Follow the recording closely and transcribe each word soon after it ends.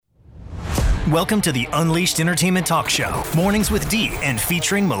Welcome to the Unleashed Entertainment Talk Show. Mornings with D and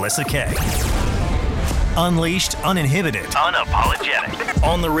featuring Melissa K. Unleashed, uninhibited, unapologetic.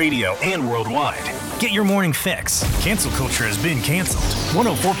 On the radio and worldwide. Get your morning fix. Cancel culture has been canceled.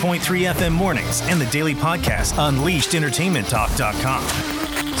 104.3 FM mornings and the daily podcast,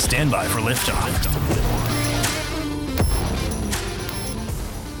 UnleashedEntertainmentTalk.com. Stand by for liftoff.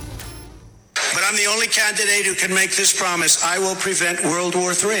 But I'm the only candidate who can make this promise. I will prevent World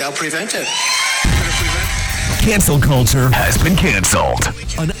War III. I'll prevent it. Cancel culture has been canceled.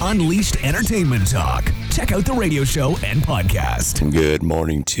 On Unleashed Entertainment Talk. Check out the radio show and podcast. Good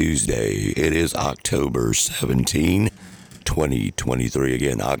morning, Tuesday. It is October 17, 2023.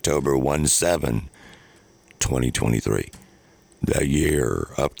 Again, October 17, 2023. The year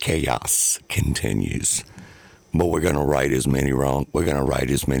of chaos continues. But we're going to right as many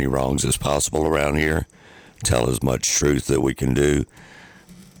wrongs as possible around here. Tell as much truth that we can do.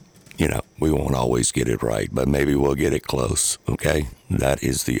 You know, we won't always get it right, but maybe we'll get it close, okay? That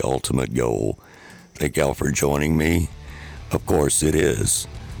is the ultimate goal. Thank y'all for joining me. Of course, it is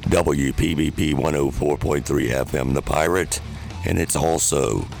WPBP 104.3 FM, The Pirate, and it's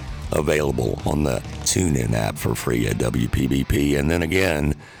also available on the TuneIn app for free at WPBP, and then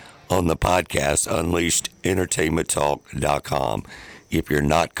again on the podcast, UnleashedEntertainmentTalk.com. If you're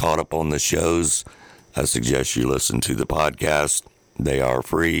not caught up on the shows, I suggest you listen to the podcast. They are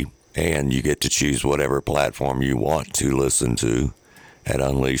free. And you get to choose whatever platform you want to listen to at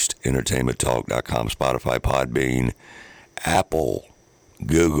UnleashedEntertainmentTalk.com, Spotify, Podbean, Apple,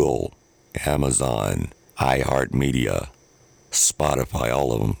 Google, Amazon, iHeartMedia, Spotify,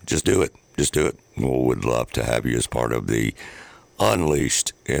 all of them. Just do it. Just do it. We would love to have you as part of the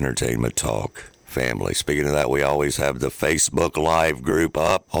Unleashed Entertainment Talk family. Speaking of that, we always have the Facebook Live group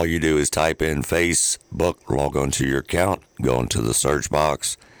up. All you do is type in Facebook, log on to your account, go into the search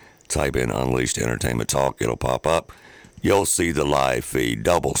box, type in Unleashed Entertainment Talk. It'll pop up. You'll see the live feed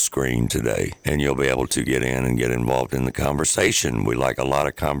double screen today, and you'll be able to get in and get involved in the conversation. We like a lot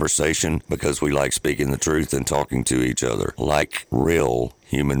of conversation because we like speaking the truth and talking to each other like real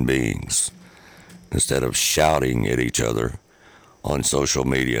human beings instead of shouting at each other on social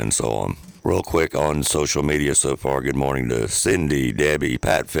media and so on. Real quick on social media so far, good morning to Cindy, Debbie,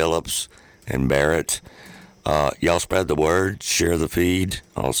 Pat Phillips, and Barrett. Y'all spread the word, share the feed,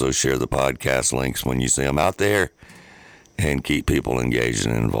 also share the podcast links when you see them out there, and keep people engaged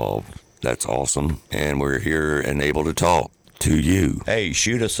and involved. That's awesome. And we're here and able to talk to you. Hey,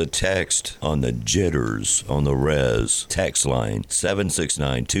 shoot us a text on the Jitters on the Res text line,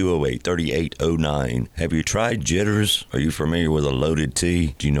 769-208-3809. Have you tried Jitters? Are you familiar with a loaded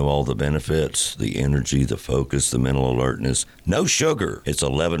tea? Do you know all the benefits? The energy, the focus, the mental alertness. No sugar. It's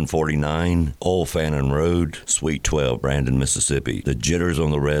 1149 Old Fannin Road, Suite 12, Brandon, Mississippi. The Jitters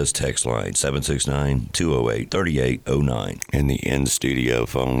on the Res text line, 769-208-3809. And the in-studio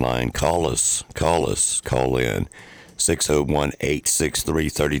phone line, call in.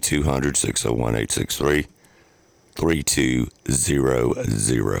 601-863-3200,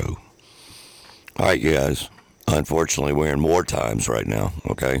 601-863-3200. All right, you guys. Unfortunately, we're in war times right now,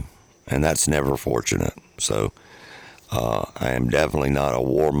 okay? And that's never fortunate. So I am definitely not a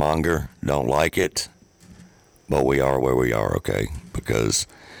warmonger. Don't like it. But we are where we are, okay? Because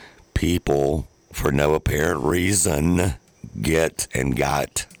people, for no apparent reason,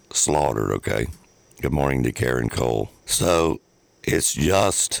 got slaughtered, okay? Good morning to Karen Cole. So it's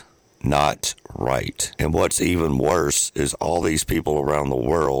just not right. And what's even worse is all these people around the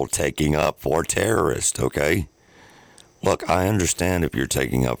world taking up for terrorists, okay? Look, I understand if you're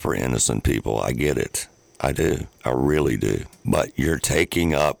taking up for innocent people. I get it. I do. I really do. But you're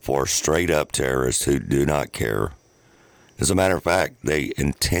taking up for straight up terrorists who do not care. As a matter of fact, they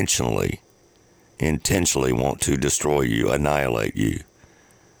intentionally want to destroy you, annihilate you.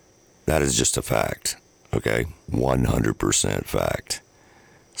 That is just a fact, okay? 100% fact.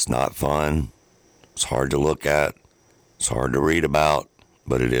 It's not fun. It's hard to look at. It's hard to read about,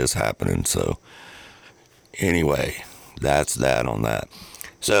 but it is happening. So anyway, that's that on that.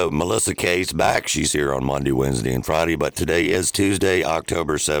 So Melissa K's back. She's here on Monday, Wednesday, and Friday, but today is Tuesday,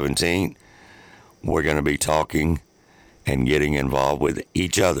 October 17th. We're going to be talking and getting involved with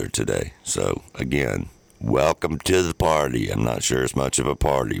each other today. So again, welcome to the party. I'm not sure it's much of a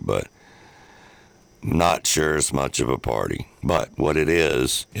party, but what it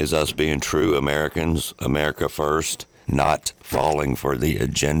is us being true Americans, America first, not falling for the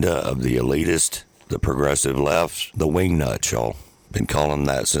agenda of the elitist, the progressive left, the wing nuts, y'all. Been calling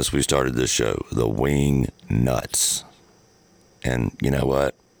that since we started this show, the wing nuts. And you know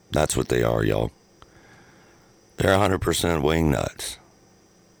what? That's what they are, y'all. They're 100% wing nuts.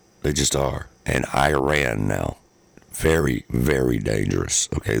 They just are. And Iran now, very, very dangerous.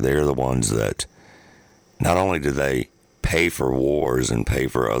 Okay, they're the ones that not only do they pay for wars and pay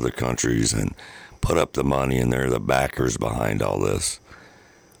for other countries and put up the money, and they're the backers behind all this,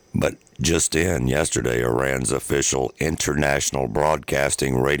 but just yesterday, Iran's official international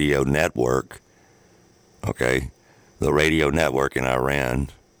broadcasting radio network, okay, the radio network in Iran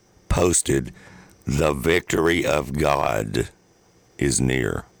posted, "The victory of God is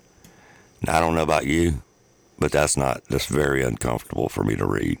near." Now, I don't know about you, but that's very uncomfortable for me to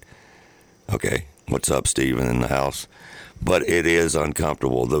read. Okay, what's up, Stephen, in the house? But it is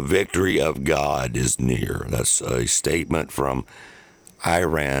uncomfortable. The victory of God is near. That's a statement from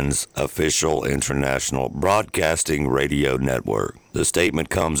Iran's official international broadcasting radio network. The statement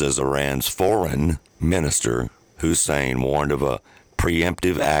comes as Iran's foreign minister, Hussein, warned of a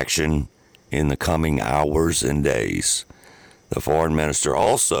preemptive action in the coming hours and days. The foreign minister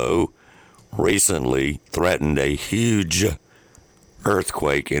also recently threatened a huge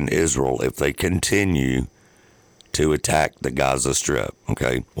earthquake in Israel if they continue to attack the Gaza Strip.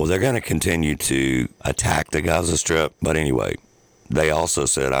 Okay, well, they're going to continue to attack the Gaza Strip, but anyway, they also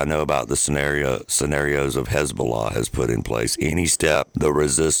said, I know about the scenarios of Hezbollah has put in place. Any step the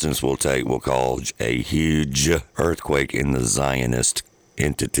resistance will take will cause a huge earthquake in the Zionist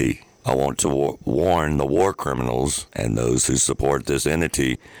entity. I want to warn the war criminals and those who support this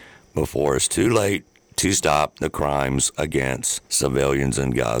entity before it's too late to stop the crimes against civilians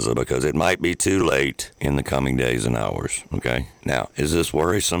in Gaza, because it might be too late in the coming days and hours. Okay. Now, is this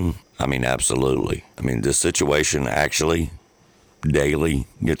worrisome? I mean, absolutely. I mean, this situation actually daily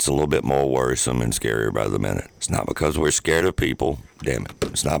gets a little bit more worrisome and scarier by the minute. It's not because we're scared of people. Damn it.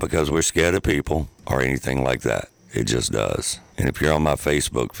 It's not because we're scared of people or anything like that. It just does. And if you're on my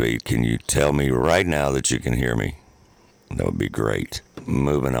Facebook feed, can you tell me right now that you can hear me? That would be great.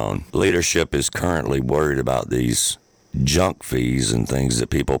 Moving on. Leadership is currently worried about these junk fees and things that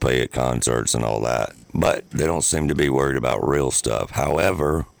people pay at concerts and all that, but they don't seem to be worried about real stuff.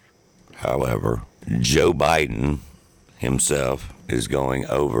 However, Joe Biden himself is going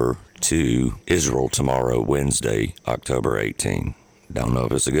over to Israel tomorrow, Wednesday, October 18. Don't know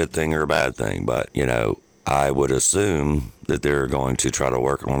if it's a good thing or a bad thing, but, I would assume that they're going to try to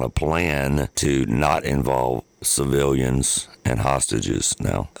work on a plan to not involve civilians and hostages.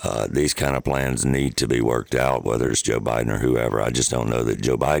 Now, these kind of plans need to be worked out, whether it's Joe Biden or whoever. I just don't know that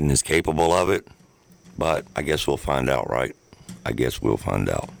Joe Biden is capable of it, but I guess we'll find out, right? I guess we'll find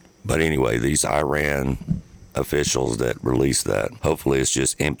out. But anyway, these Iran officials that released that, hopefully it's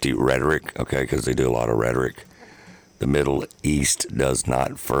just empty rhetoric, okay, because they do a lot of rhetoric. The Middle East does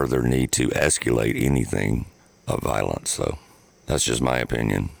not further need to escalate anything of violence. So that's just my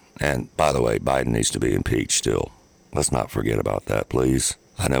opinion. And by the way, Biden needs to be impeached still. Let's not forget about that, please.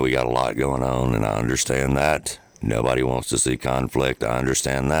 I know we got a lot going on, and I understand that. Nobody wants to see conflict. I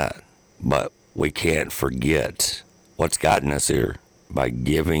understand that. But we can't forget what's gotten us here by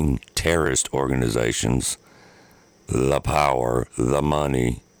giving terrorist organizations the power, the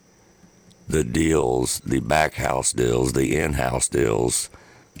money, the deals, the backhouse deals, the in-house deals,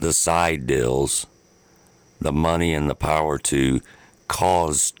 the side deals, the money and the power to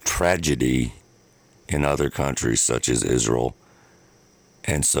cause tragedy in other countries such as Israel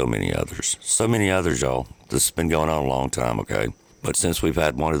and so many others. So many others, y'all. This has been going on a long time, okay? But since we've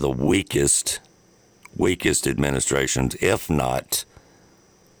had one of the weakest administrations, if not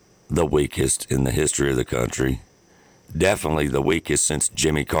the weakest in the history of the country, definitely the weakest since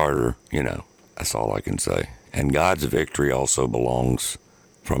Jimmy Carter, that's all I can say. And God's victory also belongs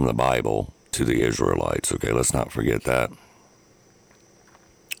from the Bible to the Israelites. Okay, let's not forget that.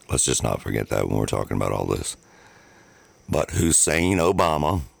 Let's just not forget that when we're talking about all this. But Hussein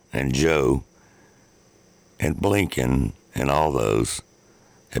Obama and Joe and Blinken and all those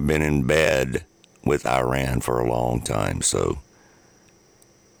have been in bed with Iran for a long time. So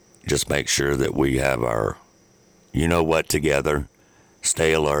just make sure that we have our you-know-what together.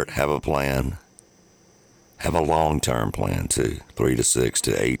 Stay alert, have a plan. Have a long-term plan, too. 3 to 6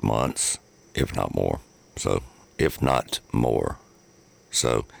 to 8 months, if not more.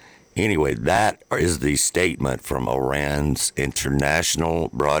 So, anyway, that is the statement from Iran's International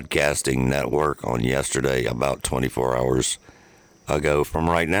Broadcasting Network on yesterday, about 24 hours ago from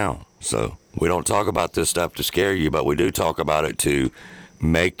right now. So, we don't talk about this stuff to scare you, but we do talk about it to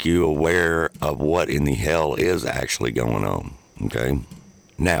make you aware of what in the hell is actually going on, okay?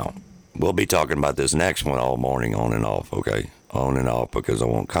 Now, we'll be talking about this next one all morning, on and off, okay? On and off, because I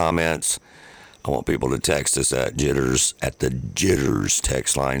want comments. I want people to text us at the Jitters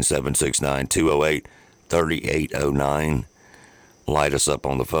text line, 769-208-3809. Light us up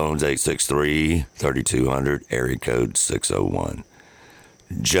on the phones, 863-3200, area code 601.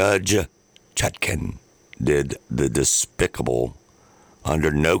 Judge Chutkan did the despicable,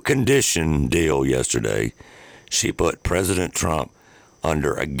 under no condition deal yesterday. She put President Trump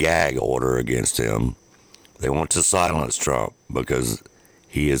under a gag order against him. They want to silence Trump because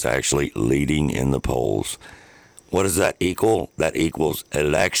he is actually leading in the polls. What does that equal? That equals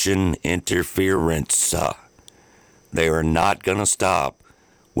election interference. They are not going to stop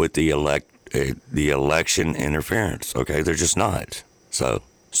with the election interference. Okay, they're just not. So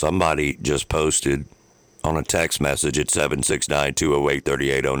somebody just posted on a text message at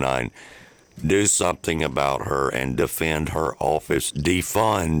 769-208-3809. Do something about her and defend her office.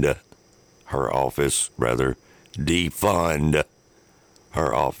 Defund her office, rather. Defund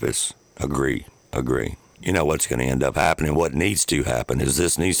her office. Agree. You know what's going to end up happening. What needs to happen is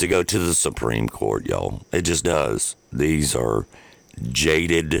this needs to go to the Supreme Court, y'all. It just does. These are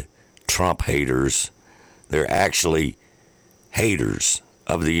jaded Trump haters. They're actually haters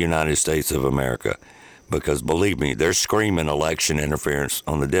of the United States of America. Because believe me, they're screaming election interference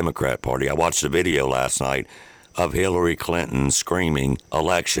on the Democrat Party. I watched a video last night of Hillary Clinton screaming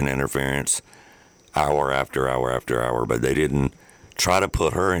election interference hour after hour after hour, but they didn't try to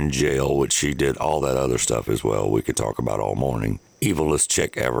put her in jail, which she did all that other stuff as well. We could talk about all morning. Evilest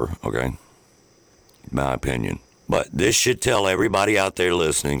chick ever, okay? My opinion. But this should tell everybody out there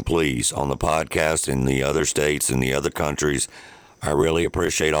listening, please, on the podcast in the other states and the other countries. I really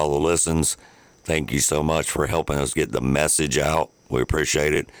appreciate all the listens. Thank you so much for helping us get the message out. We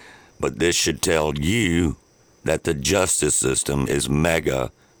appreciate it. But this should tell you that the justice system is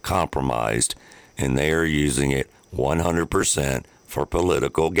mega compromised, and they are using it 100% for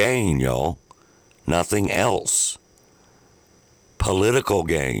political gain, y'all. Nothing else. Political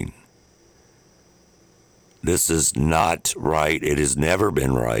gain. This is not right. It has never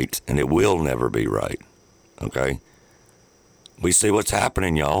been right, and it will never be right. Okay? We see what's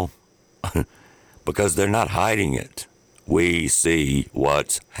happening, y'all. Because they're not hiding it. We see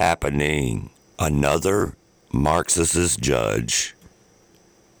what's happening. Another Marxist judge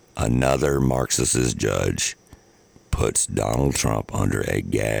puts Donald Trump under a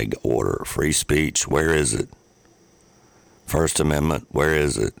gag order. Free speech, where is it? First Amendment, where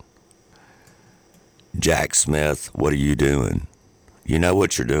is it? Jack Smith, what are you doing? You know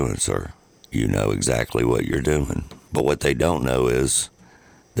what you're doing, sir. You know exactly what you're doing. But what they don't know is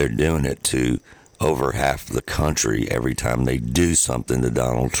they're doing it to over half the country every time they do something to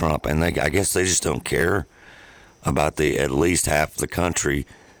Donald Trump. And I guess they just don't care about the at least half the country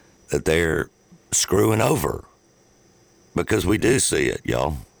that they're screwing over. Because we do see it,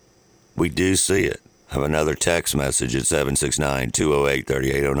 y'all. We do see it. I have another text message at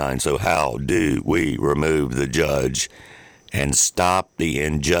 769-208-3809. So how do we remove the judge and stop the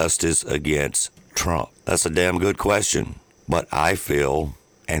injustice against Trump? That's a damn good question. But I feel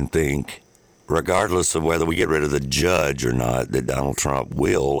and think, regardless of whether we get rid of the judge or not, that Donald Trump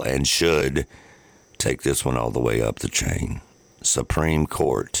will and should take this one all the way up the chain. Supreme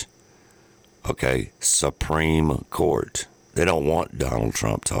Court. Okay, Supreme Court. They don't want Donald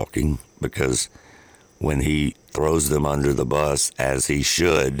Trump talking because when he throws them under the bus, as he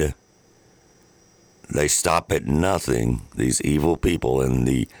should, they stop at nothing. These evil people in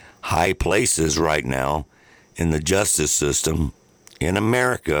the high places right now in the justice system in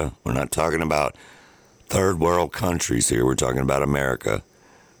America. We're not talking about third world countries here. We're talking about America.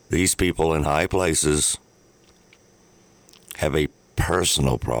 These people in high places have a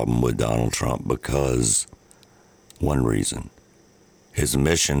personal problem with Donald Trump because one reason. His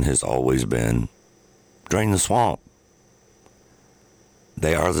mission has always been drain the swamp.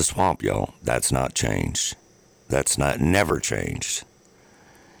 They are the swamp, y'all. That's not changed. That's never changed.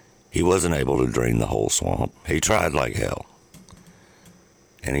 He wasn't able to drain the whole swamp. He tried like hell.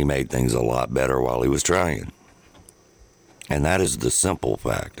 And he made things a lot better while he was trying. And that is the simple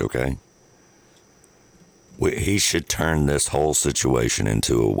fact, okay? He should turn this whole situation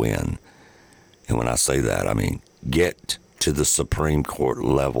into a win. And when I say that, I mean get to the Supreme Court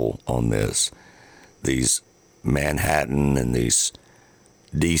level on this. These Manhattan and these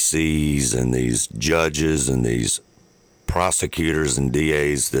DCs and these judges and these prosecutors and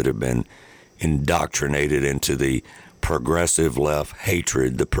DAs that have been indoctrinated into the progressive left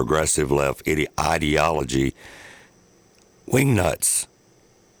hatred, the progressive left ideology. Wingnuts.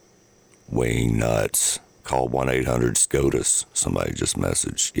 Call 1-800-SCOTUS. Somebody just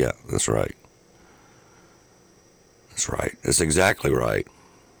messaged. Yeah, that's right. That's right. That's exactly right.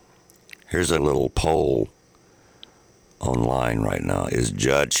 Here's a little poll online right now. Is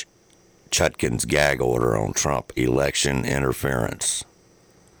Judge Chutkin's gag order on Trump election interference.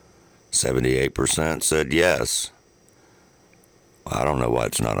 78% said yes. I don't know why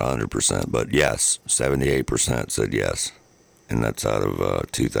it's not 100%, but yes, 78% said yes. And that's out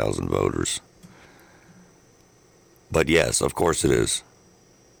of 2,000 voters. But yes, of course it is.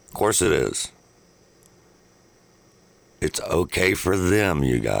 Of course it is. It's okay for them,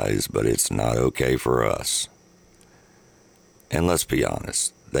 you guys, but it's not okay for us. And let's be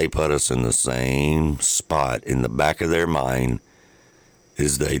honest, they put us in the same spot in the back of their mind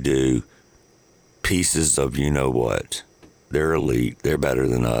as they do pieces of you know what. They're elite. They're better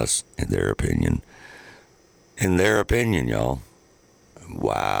than us, in their opinion. In their opinion, y'all.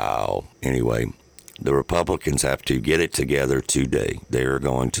 Wow. Anyway, the Republicans have to get it together today. They are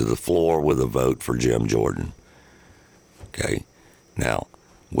going to the floor with a vote for Jim Jordan. Okay. Now,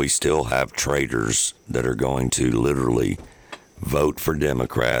 we still have traitors that are going to literally vote for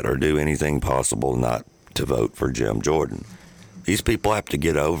Democrat or do anything possible not to vote for Jim Jordan. These people have to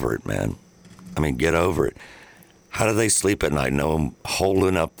get over it, man. I mean, get over it. How do they sleep at night knowing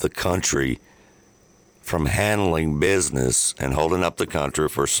holding up the country from handling business and holding up the country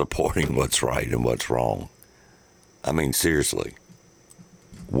for supporting what's right and what's wrong? I mean, seriously.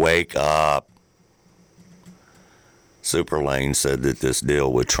 Wake up. Super Lane said that this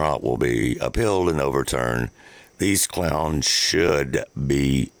deal with Trump will be appealed and overturned. These clowns should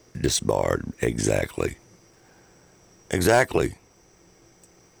be disbarred. Exactly. Exactly.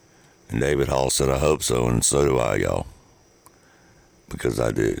 And David Hall said, I hope so, and so do I, y'all. Because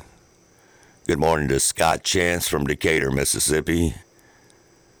I do. Good morning to Scott Chance from Decatur, Mississippi.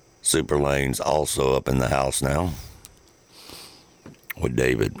 Super Lane's also up in the house now with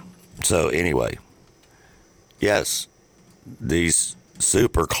David. So anyway, yes, these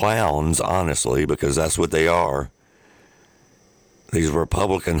super clowns, honestly, because that's what they are, these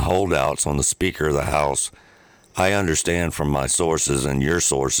Republican holdouts on the Speaker of the House, I understand from my sources and your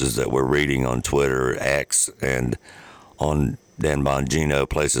sources that we're reading on Twitter, X, and on Dan Bongino,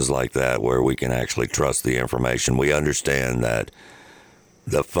 places like that where we can actually trust the information. We understand that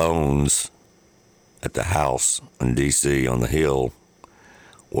the phones at the House in D.C. on the Hill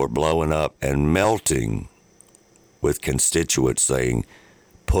were blowing up and melting with constituents saying,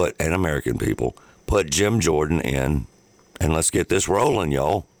 and American people, put Jim Jordan in and let's get this rolling,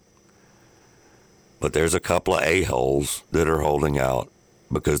 y'all. But there's a couple of a-holes that are holding out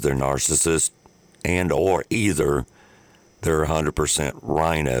because they're narcissists and or either they're 100%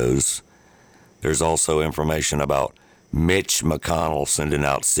 rhinos. There's also information about Mitch McConnell sending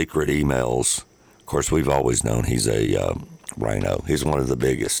out secret emails. Of course, we've always known he's a rhino. He's one of the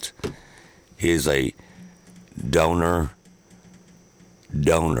biggest. He is a donor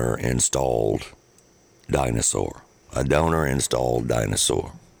installed dinosaur. A donor installed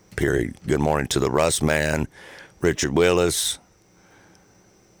dinosaur. Period. Good morning to the Russ Man, Richard Willis.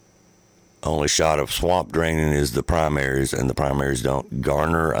 Only shot of swamp draining is the primaries, and the primaries don't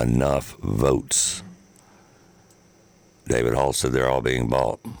garner enough votes. David Hall said they're all being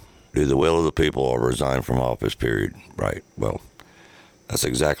bought. Do the will of the people or resign from office, period. Right. Well, that's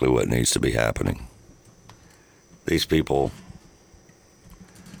exactly what needs to be happening. These people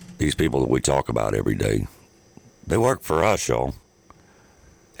that we talk about every day, they work for us, y'all,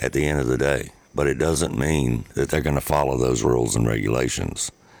 at the end of the day. But it doesn't mean that they're going to follow those rules and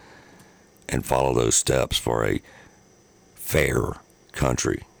regulations and follow those steps for a fair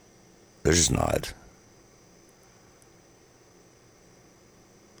country. They're just not.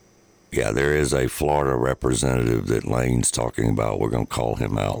 Yeah, there is a Florida representative that Lane's talking about. We're going to call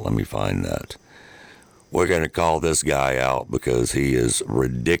him out. Let me find that. We're going to call this guy out because he is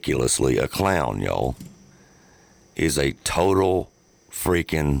ridiculously a clown, y'all. He's a total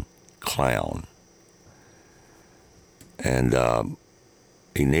freaking clown. And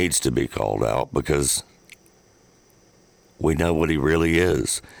he needs to be called out because we know what he really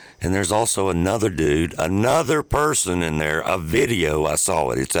is. And there's also another dude, another person in there, a video, I saw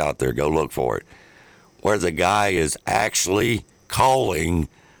it, it's out there, go look for it, where the guy is actually calling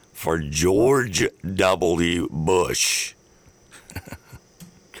for George W. Bush.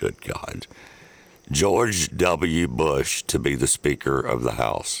 Good God. George W. Bush to be the Speaker of the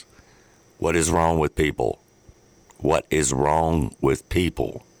House. What is wrong with people? What is wrong with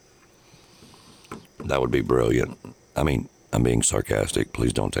people? That would be brilliant. I mean, I'm being sarcastic.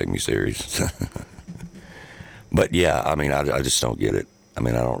 Please don't take me serious. But yeah, I mean, I just don't get it. I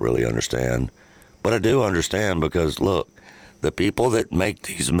mean, I don't really understand. But I do understand because, look, the people that make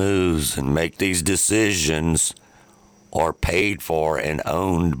these moves and make these decisions are paid for and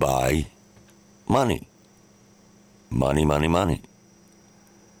owned by money. Money, money, money.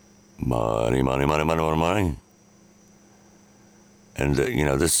 Money, money, money, money, money, money. And,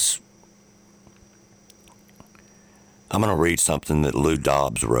 I'm going to read something that Lou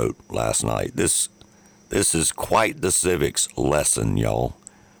Dobbs wrote last night. This is quite the civics lesson, y'all.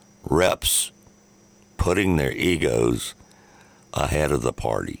 Reps putting their egos ahead of the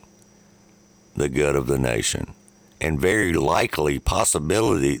party, the good of the nation, and very likely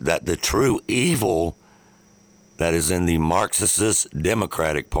possibility that the true evil that is in the Marxist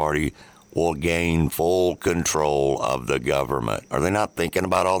Democratic Party will gain full control of the government. Are they not thinking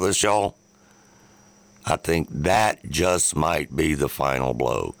about all this, y'all? I think that just might be the final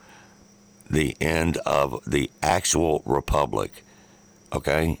blow. The end of the actual republic.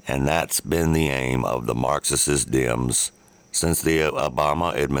 Okay? And that's been the aim of the Marxist Dems since the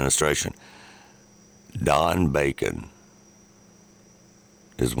Obama administration. Don Bacon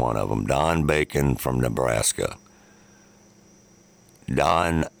is one of them. Don Bacon from Nebraska.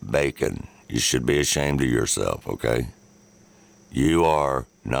 Don Bacon, you should be ashamed of yourself, okay? You are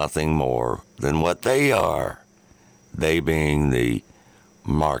nothing more than what they are. They being the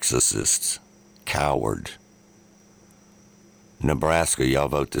Marxists. Coward. Nebraska, y'all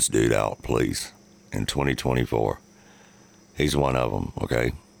vote this dude out, please, in 2024. He's one of them,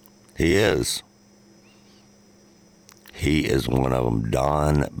 okay? He is. He is one of them,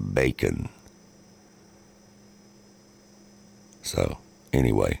 Don Bacon. So,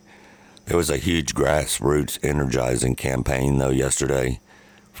 anyway, there was a huge grassroots energizing campaign, though, yesterday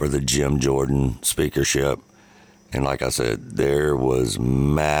for the Jim Jordan speakership. And like I said, there was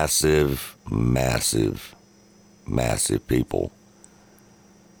massive people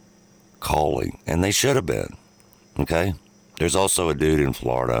calling. And they should have been, okay? There's also a dude in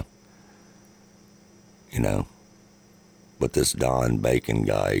Florida, with this Don Bacon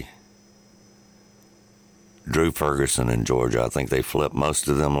guy. Drew Ferguson in Georgia. I think they flipped most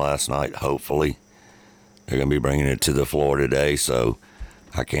of them last night, hopefully. They're going to be bringing it to the floor today, so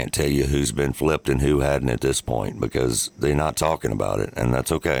I can't tell you who's been flipped and who hadn't at this point because they're not talking about it, and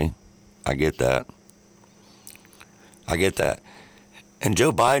that's okay. I get that. And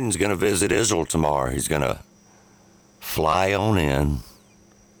Joe Biden's going to visit Israel tomorrow. He's going to fly on in.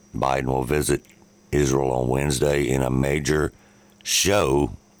 Biden will visit Israel on Wednesday in a major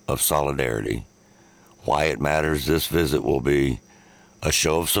show of solidarity. Why it matters, this visit will be a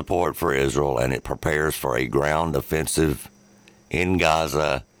show of support for Israel, and it prepares for a ground offensive in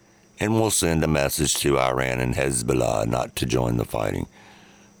Gaza, and will send a message to Iran and Hezbollah not to join the fighting.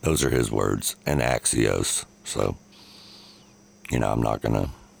 Those are his words, and Axios. So, I'm not going to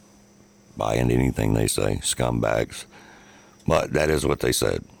buy into anything they say, scumbags. But that is what they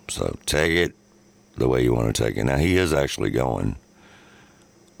said. So take it the way you want to take it. Now, he is actually going.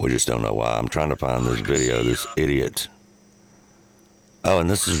 We just don't know why. I'm trying to find this video, this idiot. Oh, and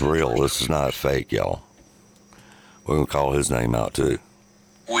this is real. This is not fake, y'all. We're going to call his name out, too.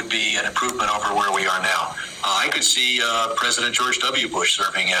 Would be an improvement over where we are now. I could see President George W. Bush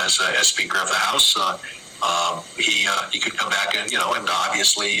serving as Speaker of the House. He could come back and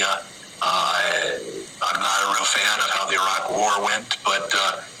obviously I'm not a real fan of how the Iraq War went, but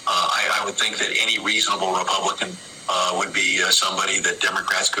I would think that any reasonable Republican would be somebody that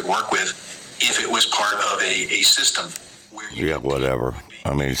Democrats could work with if it was part of a system. Yeah, whatever.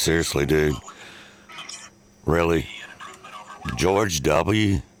 I mean, seriously, dude. Really? George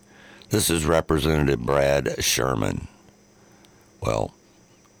W.? This is Representative Brad Sherman. Well,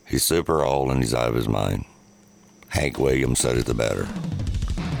 he's super old and he's out of his mind. Hank Williams said it the better.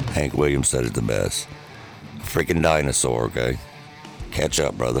 Hank Williams said it the best. Freaking dinosaur, okay? Catch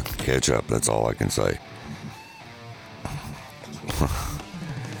up, brother. Catch up. That's all I can say.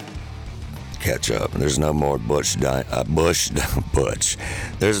 Catch up. There's no more Bush. There's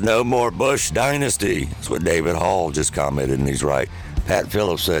no more Bush dynasty. That's what David Hall just commented, and he's right. Pat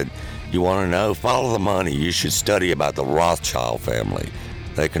Phillips said, you want to know? Follow the money. You should study about the Rothschild family.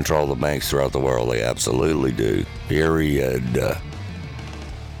 They control the banks throughout the world. They absolutely do. Period.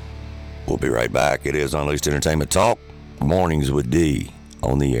 We'll be right back. It is Unleashed Entertainment Talk. Mornings with D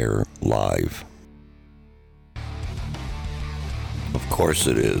on the air live. Of course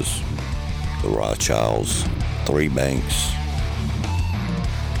it is. The Rothschilds. 3 banks.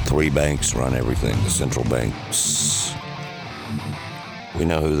 3 banks run everything. The central banks. We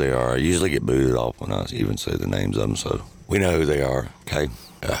know who they are. I usually get booted off when I even say the names of them, so we know who they are, okay?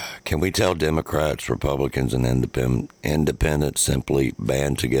 Can we tell Democrats, Republicans, and independents simply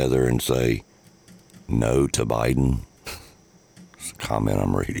band together and say no to Biden? It's a comment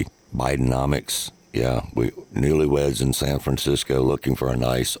I'm reading. Bidenomics. Yeah, newlyweds in San Francisco looking for a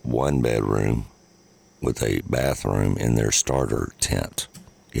nice 1-bedroom with a bathroom in their starter tent.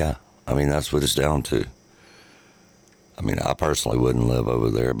 Yeah, I mean, that's what it's down to. I mean, I personally wouldn't live over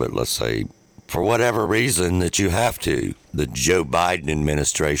there, but let's say for whatever reason that you have to. The Joe Biden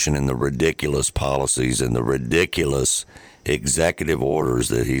administration and the ridiculous policies and the ridiculous executive orders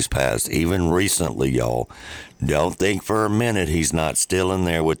that he's passed, even recently, y'all. Don't think for a minute he's not still in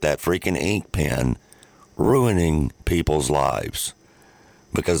there with that freaking ink pen ruining people's lives.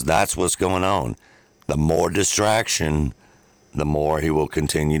 Because that's what's going on. The more distraction, the more he will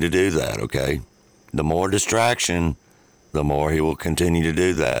continue to do that, okay? The more distraction, the more he will continue to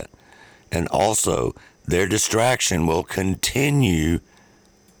do that. And also, their distraction will continue,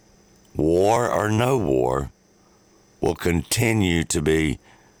 war or no war, will continue to be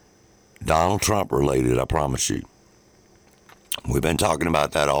Donald Trump related, I promise you. We've been talking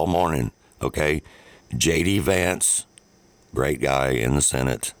about that all morning, okay? J.D. Vance, great guy in the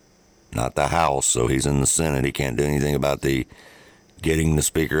Senate, not the House, so he's in the Senate. He can't do anything about the getting the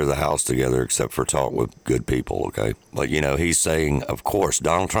Speaker of the House together except for talk with good people, okay? But, you know, he's saying, of course,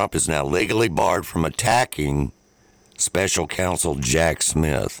 Donald Trump is now legally barred from attacking Special Counsel Jack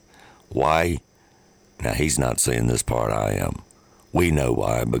Smith. Why? Now, he's not saying this part, I am. We know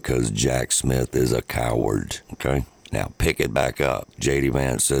why, because Jack Smith is a coward, okay? Now, pick it back up. J.D.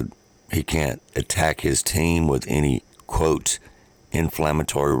 Vance said he can't attack his team with any, quote,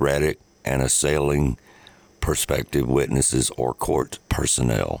 inflammatory rhetoric and assailing prospective witnesses or court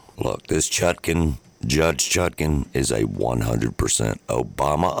personnel. Look, this Chutkan, Judge Chutkan, is a 100%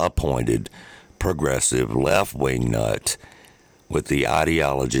 Obama-appointed progressive left-wing nut with the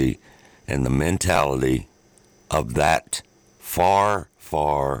ideology and the mentality of that far,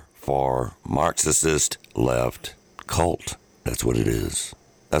 far, far Marxist left cult. That's what it is.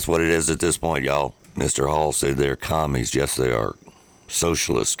 That's what it is at this point, y'all. Mr. Hall said they're commies. Yes, they are.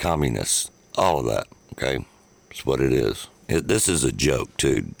 Socialists, communists, all of that, okay? That's what it is. This is a joke,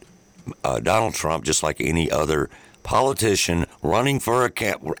 too. Donald Trump, just like any other politician running for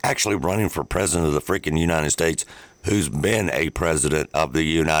actually running for president of the freaking United States, who's been a president of the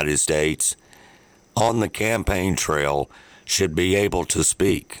United States, on the campaign trail, should be able to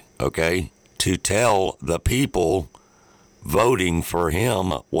speak, okay? To tell the people voting for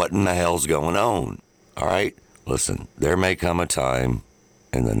him what in the hell's going on, all right? Listen, there may come a time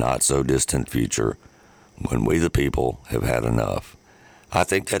in the not-so-distant future when we, the people, have had enough. I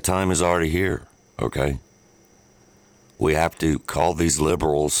think that time is already here, okay? We have to call these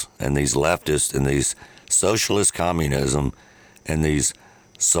liberals and these leftists and these socialist communism and these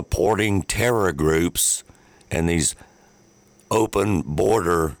supporting terror groups and these open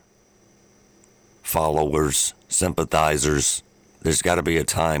border followers, sympathizers. There's got to be a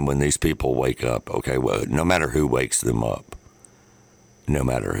time when these people wake up, okay? Well, no matter who wakes them up. No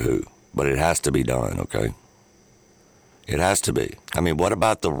matter who. But it has to be done, okay? It has to be. I mean, what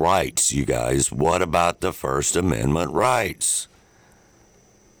about the rights, you guys? What about the First Amendment rights?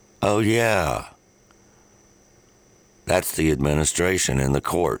 Oh, yeah. That's the administration in the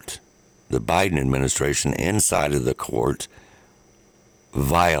court. The Biden administration inside of the court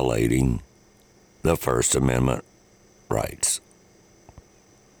violating the First Amendment rights.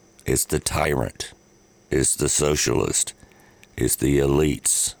 It's the tyrant. It's the socialist. It's the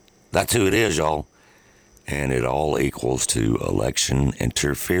elites. That's who it is, y'all. And it all equals to election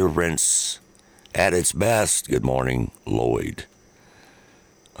interference at its best. Good morning, Lloyd.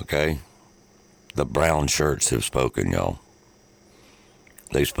 Okay? The brown shirts have spoken, y'all.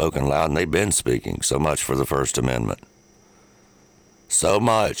 They've spoken loud, and they've been speaking. So much for the First Amendment. So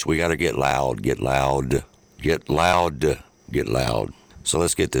much. We got to get loud, get loud, get loud, get loud. So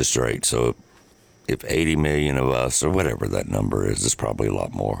let's get this straight. So if 80 million of us, or whatever that number is, it's probably a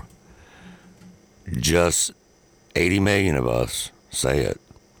lot more. Just 80 million of us say it.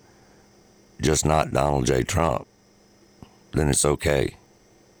 Just not Donald J. Trump. Then it's okay.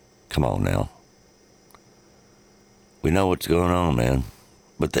 Come on now. We know what's going on, man.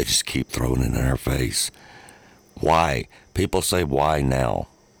 But they just keep throwing it in our face. Why? People say, why now?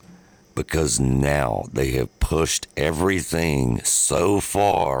 Because now they have pushed everything so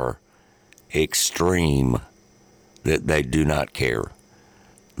far extreme that they do not care.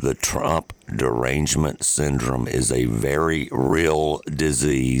 The Trump derangement syndrome is a very real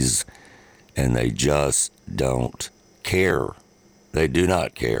disease, and they just don't care. They do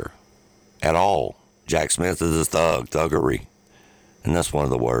not care at all. Jack Smith is a thug, thuggery. And that's one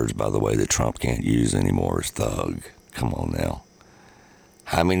of the words, by the way, that Trump can't use anymore is thug. Come on now.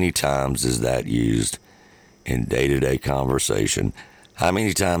 How many times is that used in day-to-day conversation? How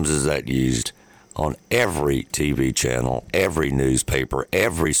many times is that used on every TV channel, every newspaper,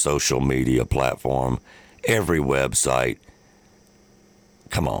 every social media platform, every website?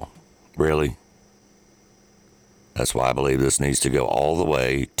 Come on. Really? That's why I believe this needs to go all the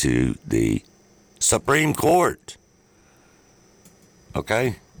way to the Supreme Court.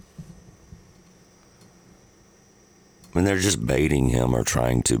 Okay? I mean, they're just baiting him or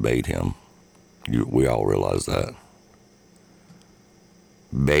trying to bait him. We all realize that.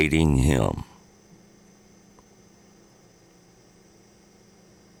 Baiting him.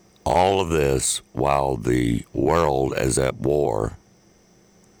 All of this while the world is at war.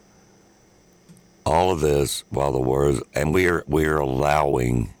 All of this while the world, and we're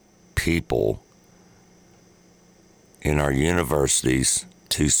allowing people in our universities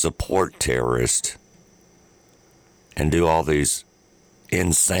to support terrorists and do all these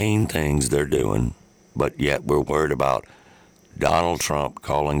insane things they're doing, but yet we're worried about Donald Trump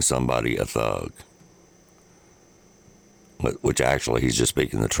calling somebody a thug. Which actually, he's just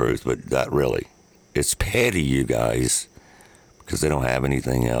speaking the truth, but that really, it's petty, you guys, because they don't have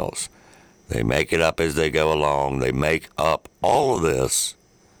anything else. They make it up as they go along. They make up all of this.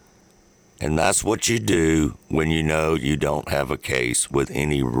 And that's what you do when you know you don't have a case with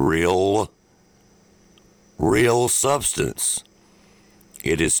any real substance.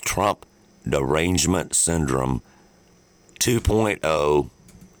 It is Trump derangement syndrome 2.0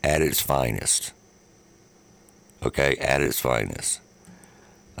 at its finest. Okay, at its finest.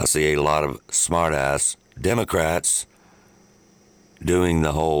 I see a lot of smart-ass Democrats doing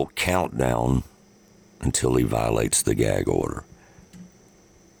the whole countdown until he violates the gag order.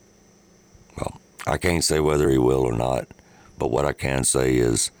 Well, I can't say whether he will or not, but what I can say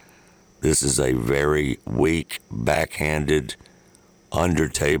is this is a very weak, backhanded,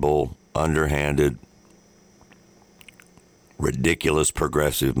 underhanded, ridiculous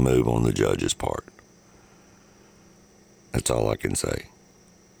progressive move on the judge's part. That's all I can say.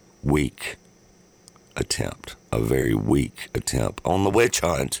 Weak attempt. A very weak attempt on the witch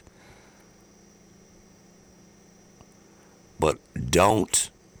hunt. But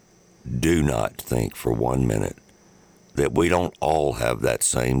do not think for 1 minute that we don't all have that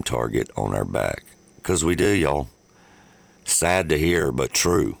same target on our back. Because we do, y'all. Sad to hear, but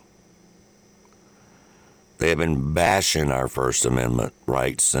true. They have been bashing our First Amendment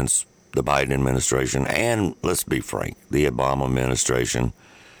rights since the Biden administration, and let's be frank, the Obama administration.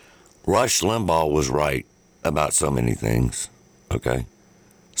 Rush Limbaugh was right about so many things, okay?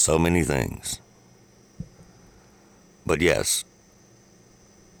 So many things. But yes,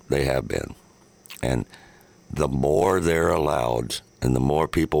 they have been. And the more they're allowed and the more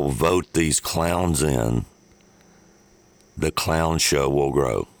people vote these clowns in, the clown show will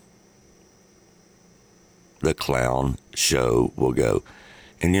grow. The clown show will go.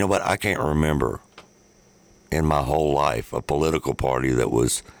 And you know what? I can't remember in my whole life a political party that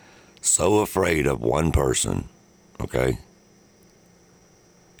was so afraid of one person, okay,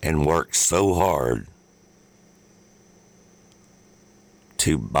 and worked so hard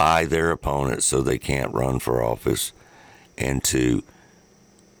to buy their opponent so they can't run for office and to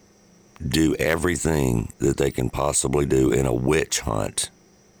do everything that they can possibly do in a witch hunt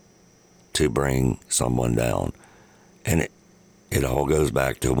to bring someone down. And it all goes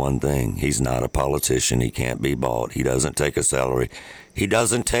back to one thing. He's not a politician. He can't be bought. He doesn't take a salary. He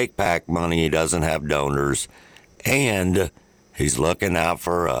doesn't take PAC money. He doesn't have donors. And he's looking out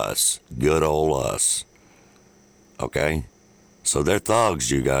for us. Good old us. Okay? So they're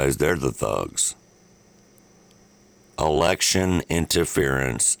thugs, you guys. They're the thugs. Election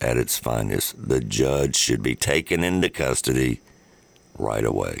interference at its finest. The judge should be taken into custody right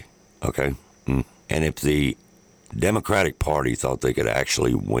away. Okay? And if the Democratic Party thought they could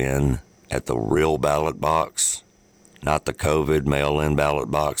actually win at the real ballot box, not the COVID mail-in ballot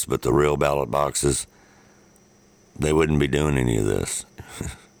box, but the real ballot boxes, they wouldn't be doing any of this.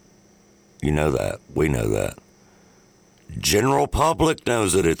 You know that. We know that. General public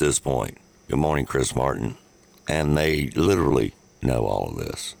knows it at this point. Good morning, Chris Martin. And they literally know all of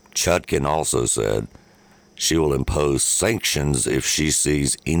this. Chutkin also said she will impose sanctions if she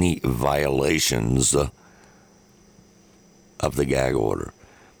sees any violations of the gag order.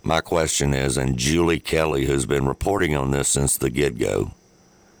 My question is, and Julie Kelly, who's been reporting on this since the get-go,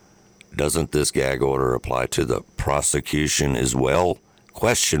 doesn't this gag order apply to the prosecution as well?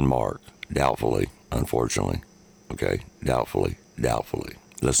 Question mark. Doubtfully, unfortunately. Okay, doubtfully.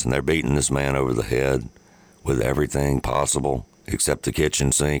 Listen, they're beating this man over the head with everything possible except the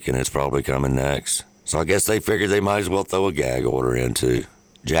kitchen sink, and it's probably coming next. So I guess they figured they might as well throw a gag order in too.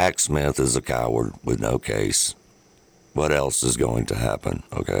 Jack Smith is a coward with no case. What else is going to happen,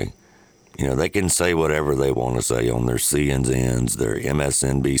 okay? You know, they can say whatever they want to say on their CNNs, their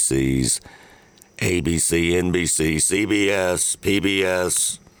MSNBCs, ABC, NBC, CBS,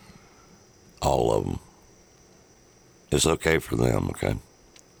 PBS, All of them. It's okay for them, okay?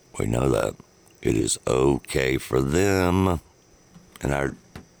 We know that. It is okay for them. And our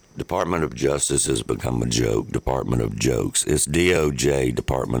Department of Justice has become a joke. Department of Jokes. It's DOJ,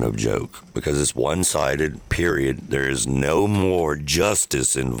 Department of Joke. Because it's one-sided, period. There is no more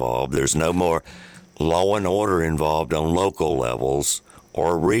justice involved. There's no more law and order involved on local levels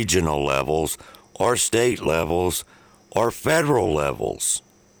or regional levels or state levels or federal levels.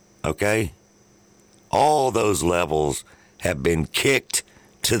 Okay? All those levels have been kicked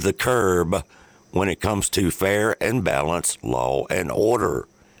to the curb when it comes to fair and balanced law and order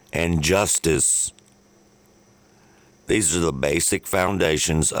and justice. These are the basic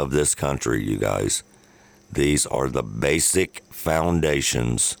foundations of this country, you guys. These are the basic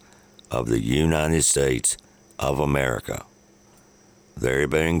foundations of the United States of America. They're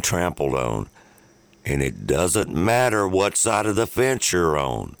being trampled on, and it doesn't matter what side of the fence you're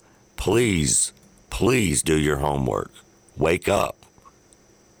on. Please do your homework. Wake up.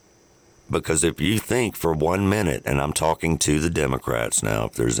 Because if you think for 1 minute, and I'm talking to the Democrats now,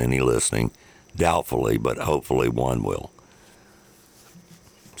 if there's any listening, doubtfully, but hopefully one will.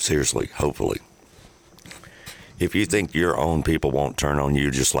 Seriously, hopefully. If you think your own people won't turn on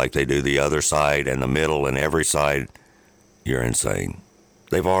you just like they do the other side and the middle and every side, you're insane.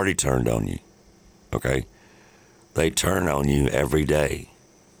 They've already turned on you, okay? They turn on you every day,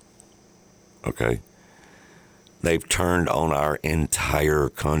 okay? They've turned on our entire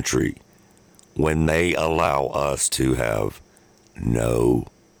country when they allow us to have no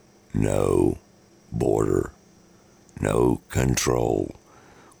border, no control.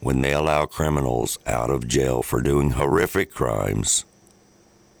 When they allow criminals out of jail for doing horrific crimes.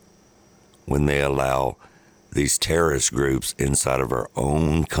 When they allow these terrorist groups inside of our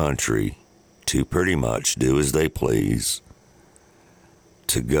own country to pretty much do as they please,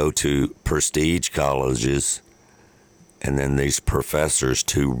 to go to prestige colleges, and then these professors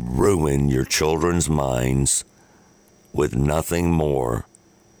to ruin your children's minds with nothing more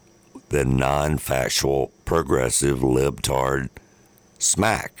than non-factual, progressive, libtard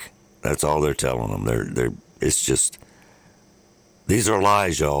smack. That's all they're telling them. It's just, these are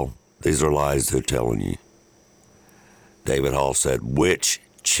lies, y'all. These are lies they're telling you. David Hall said, "Which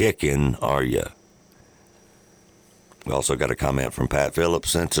chicken are you?" We also got a comment from Pat Phillips,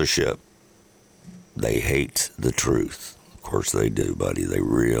 censorship. They hate the truth. Of course they do, buddy. They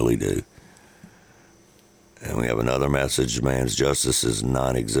really do. And we have another message. Man's justice is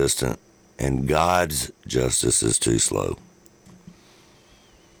non-existent, and God's justice is too slow.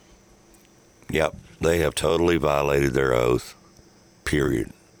 Yep, they have totally violated their oath,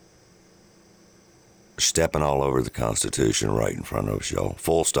 period. Stepping all over the Constitution right in front of us, y'all.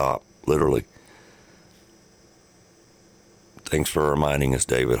 Full stop, literally. Thanks for reminding us,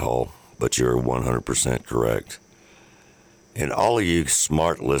 David Hall, but you're 100% correct. And all of you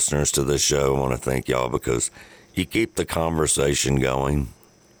smart listeners to this show, I want to thank y'all because you keep the conversation going.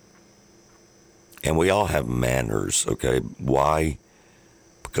 And we all have manners, okay? Why?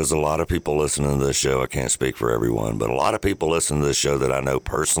 Because a lot of people listening to this show, I can't speak for everyone, but a lot of people listening to this show that I know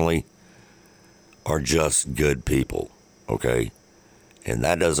personally are just good people, okay? And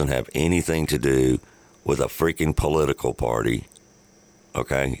that doesn't have anything to do with a freaking political party,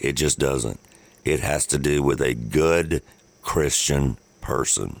 okay? It just doesn't. It has to do with a good Christian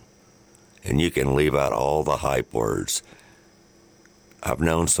person. And you can leave out all the hype words. I've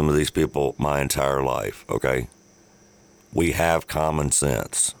known some of these people my entire life, okay? We have common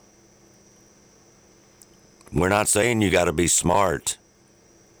sense. We're not saying you got to be smart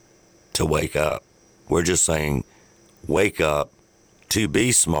to wake up. We're just saying wake up to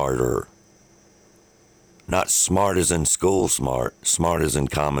be smarter. Not smart as in school smart. Smart as in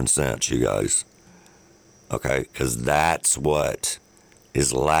common sense, you guys. Okay? Because that's what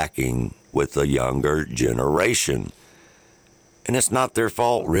is lacking with the younger generation. And it's not their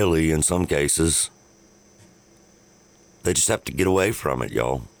fault, really, in some cases. They just have to get away from it,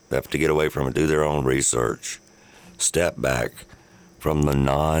 y'all. They have to get away from it, do their own research. Step back from the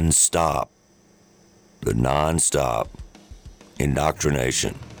non-stop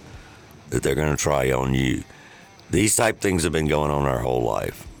indoctrination that they're going to try on you. These type things have been going on our whole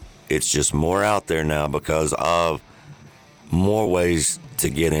life. It's just more out there now because of more ways to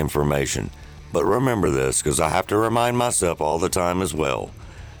get information. But remember this, because I have to remind myself all the time as well.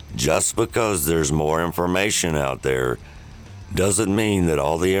 Just because there's more information out there doesn't mean that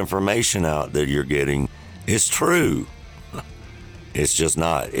all the information out that you're getting is true. It's just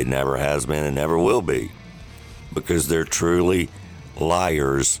not. It never has been and never will be. Because they're truly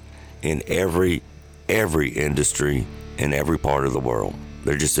liars in every industry in every part of the world.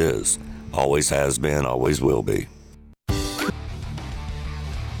 There just is. Always has been, always will be.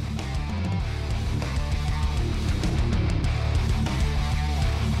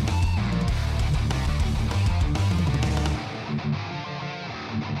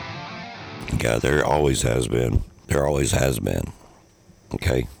 Yeah, there always has been. There always has been.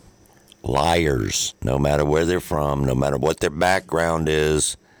 Okay? Liars, no matter where they're from, no matter what their background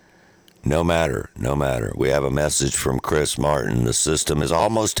is, no matter. We have a message from Chris Martin. The system has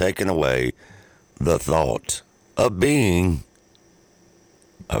almost taken away the thought of being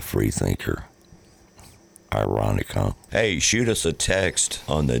a free thinker. Ironic, huh? Hey, shoot us a text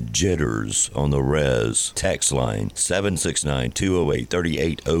on the Jitters on the Res text line,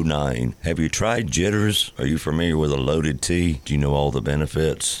 769-208-3809. Have you tried Jitters? Are you familiar with a loaded tea? Do you know all the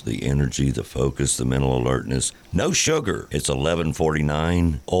benefits? The energy, the focus, the mental alertness. No sugar. It's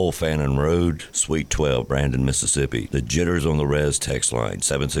 1149 Old Fannin Road, Suite 12, Brandon, Mississippi. The Jitters on the Res text line,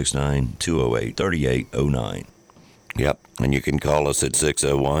 769-208-3809. Yep, and you can call us at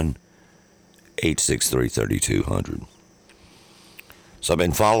 601-863-3200. So I've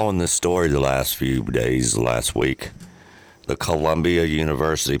been following this story the last few days, last week. The Columbia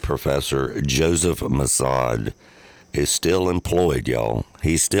University professor Joseph Massad is still employed, y'all.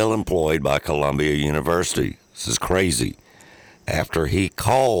 He's still employed by Columbia University. This is crazy. After he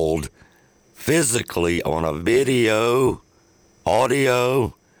called physically on a video,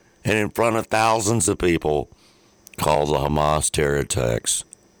 audio, and in front of thousands of people, called the Hamas terror attacks,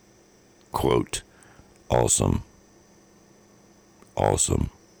 quote, awesome.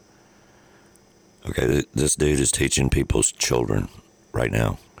 Okay, this dude is teaching people's children right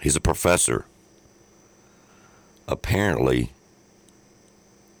now. He's a professor. Apparently,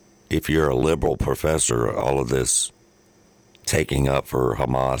 if you're a liberal professor, all of this taking up for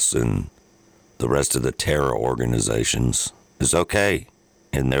Hamas and the rest of the terror organizations is okay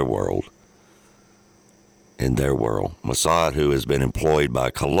in their world. Massad, who has been employed by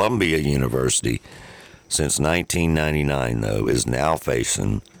Columbia University since 1999, though, is now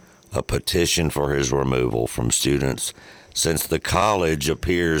facing a petition for his removal from students since the college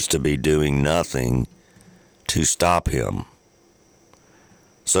appears to be doing nothing to stop him.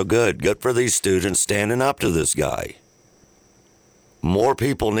 So good for these students standing up to this guy. More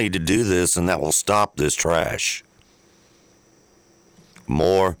people need to do this, and that will stop this trash.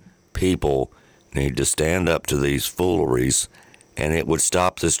 More people need to stand up to these fooleries, and it would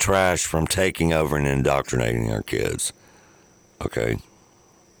stop this trash from taking over and indoctrinating our kids. Okay.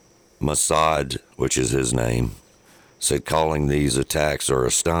 Massad, which is his name, said calling these attacks are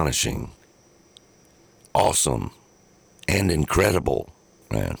astonishing, awesome, and incredible.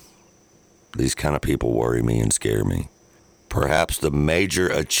 Man, these kind of people worry me and scare me. Perhaps the major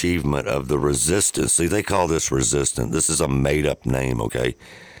achievement of the resistance. See, they call this resistance. This is a made-up name, okay?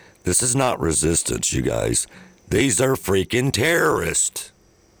 This is not resistance, you guys. These are freaking terrorists.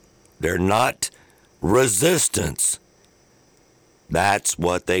 They're not resistance. That's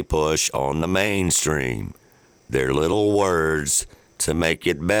what they push on the mainstream. They're little words to make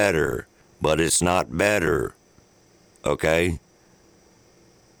it better, but it's not better. Okay?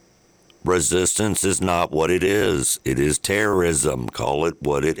 Resistance is not what it is. It is terrorism. Call it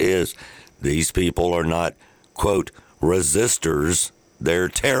what it is. These people are not, quote, resistors. They're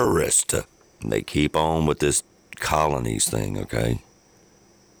terrorists. They keep on with this colonies thing, okay?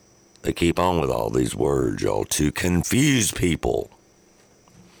 They keep on with all these words, y'all, to confuse people.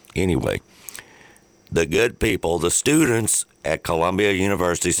 Anyway, the good people, the students at Columbia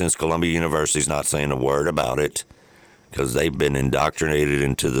University, since Columbia University's not saying a word about it, because they've been indoctrinated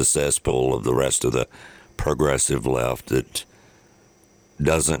into the cesspool of the rest of the progressive left that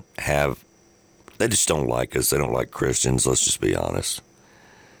doesn't have, they just don't like us. They don't like Christians, let's just be honest.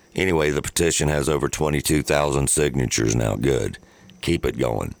 Anyway, the petition has over 22,000 signatures now. Good. Keep it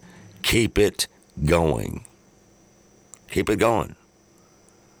going. Keep it going. Keep it going.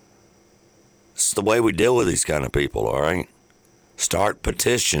 It's the way we deal with these kind of people, all right? Start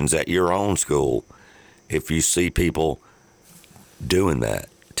petitions at your own school if you see people doing that,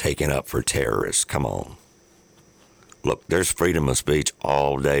 taking up for terrorists. Come on. Look, there's freedom of speech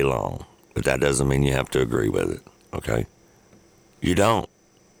all day long, but that doesn't mean you have to agree with it, okay? You don't.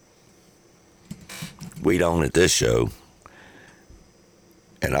 We don't at this show.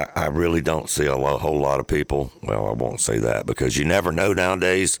 And I really don't see a whole lot of people. Well, I won't say that because you never know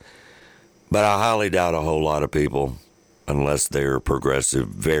nowadays. But I highly doubt a whole lot of people, unless they're progressive,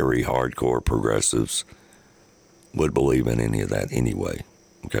 very hardcore progressives, would believe in any of that anyway.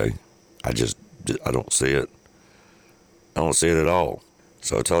 Okay? I don't see it. I don't see it at all.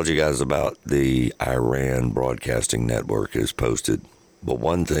 So I told you guys about the Iran Broadcasting Network is posted. But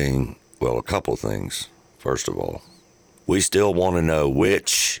one thing Well, a couple things. First of all, we still want to know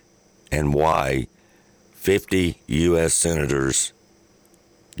which and why 50 U.S. senators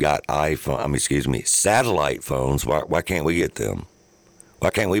got satellite phones. Why can't we get them? Why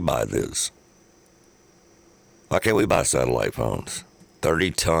can't we buy this? Why can't we buy satellite phones?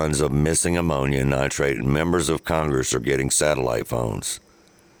 30 tons of missing ammonia nitrate, and members of Congress are getting satellite phones.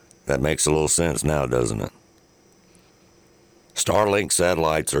 That makes a little sense now, doesn't it? Starlink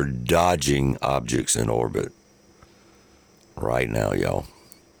satellites are dodging objects in orbit. Right now, y'all.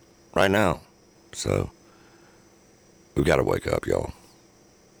 Right now. So, we've got to wake up, y'all.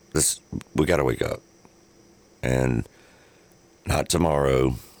 We got to wake up. And not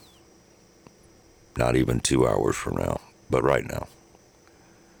tomorrow, not even 2 hours from now, but right now.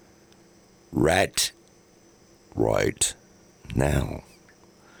 Right now.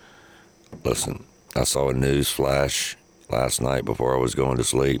 Listen, I saw a news flash last night before I was going to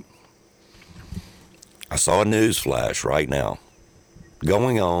sleep. I saw a news flash right now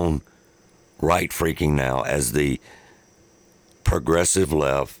going on right freaking now as the progressive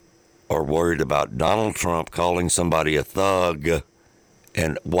left are worried about Donald Trump calling somebody a thug.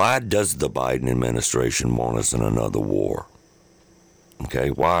 And why does the Biden administration want us in another war? Okay,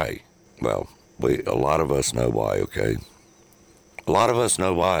 why? Well, a lot of us know why, okay? A lot of us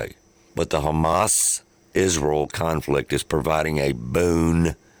know why. But the Hamas-Israel conflict is providing a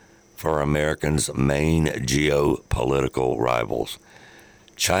boon for Americans' main geopolitical rivals.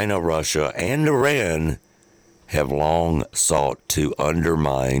 China, Russia, and Iran have long sought to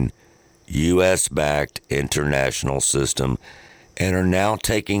undermine U.S.-backed international system and are now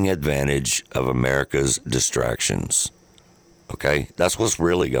taking advantage of America's distractions. Okay? That's what's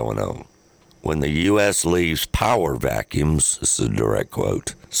really going on. When the U.S. leaves power vacuums, this is a direct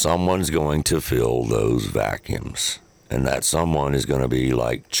quote, someone's going to fill those vacuums. And that someone is going to be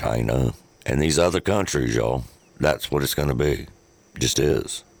like China and these other countries, y'all. That's what it's going to be. Just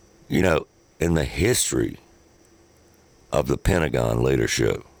is. You know, in the history of the Pentagon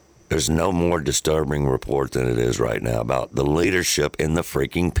leadership, there's no more disturbing report than it is right now about the leadership in the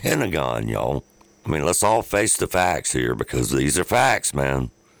freaking Pentagon, y'all. I mean, let's all face the facts here because these are facts,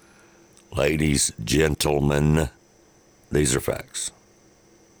 man. Ladies, gentlemen, these are facts.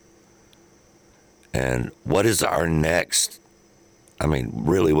 And what is our next? I mean,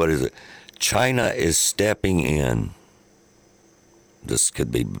 really, what is it? China is stepping in. This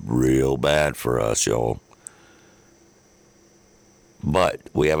could be real bad for us, y'all. But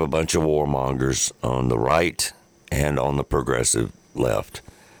we have a bunch of warmongers on the right and on the progressive left.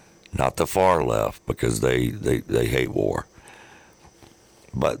 Not the far left, because they hate war.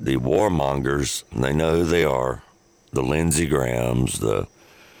 But the warmongers, they know who they are. The Lindsey Grahams, the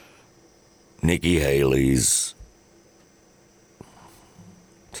Nikki Haley's,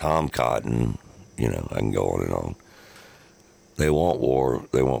 Tom Cotton, you know, I can go on and on. They want war.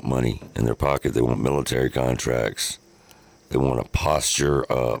 They want money in their pocket. They want military contracts. They want to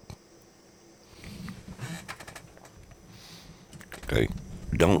posture up. Okay.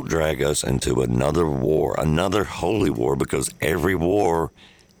 Don't drag us into another war, another holy war, because every war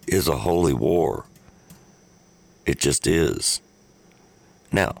is a holy war. It just is.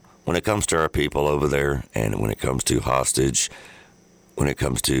 Now, when it comes to our people over there, and when it comes to hostage, when it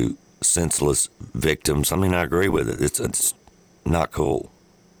comes to senseless victims, I mean, I agree with it. It's not cool.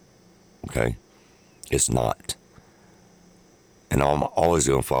 Okay? It's not. And I'm always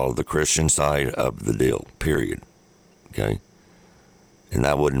going to follow the Christian side of the deal, period. Okay? And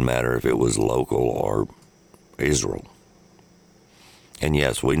that wouldn't matter if it was local or Israel. And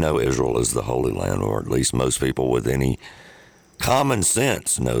yes, we know Israel is the Holy Land, or at least most people with any common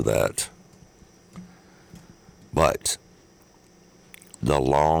sense know that. But the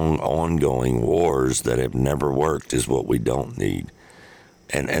long, ongoing wars that have never worked is what we don't need.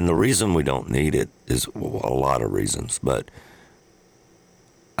 And the reason we don't need it is a lot of reasons, but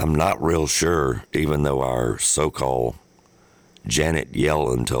I'm not real sure, even though our so-called Janet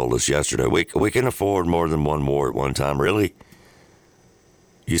Yellen told us yesterday, we can afford more than one war at one time. Really?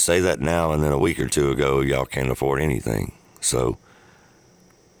 You say that now, and then a week or two ago, y'all can't afford anything. So,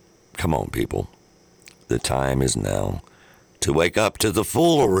 come on, people. The time is now to wake up to the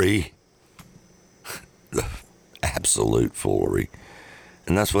foolery, the absolute foolery.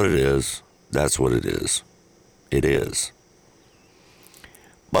 And that's what it is. That's what it is. It is.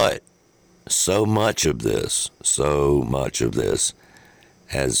 But so much of this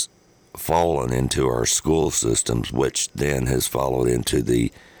has fallen into our school systems, which then has followed into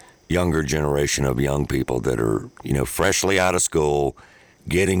the younger generation of young people that are, you know, freshly out of school,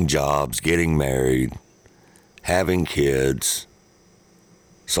 getting jobs, getting married, having kids,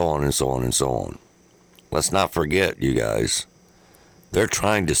 so on and so on and so on. Let's not forget, you guys, they're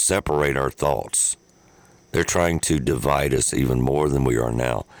trying to separate our thoughts. They're trying to divide us even more than we are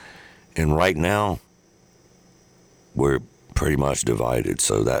now. And right now, we're pretty much divided.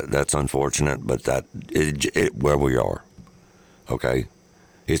 So that's unfortunate, but where we are. Okay?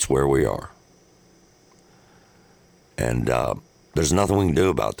 It's where we are. And there's nothing we can do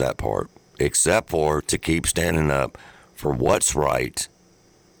about that part, except for to keep standing up for what's right.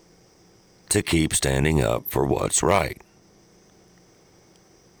 To keep standing up for what's right.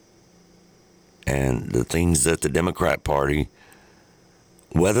 And the things that the Democrat Party,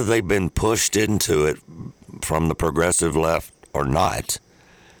 whether they've been pushed into it from the progressive left or not,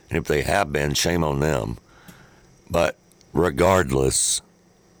 and if they have been, shame on them. But regardless,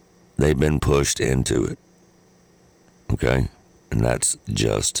 they've been pushed into it. Okay? And that's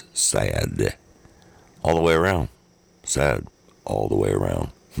just sad. All the way around. Sad. All the way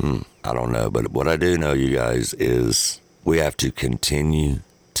around. I don't know. But what I do know, you guys, is we have to continue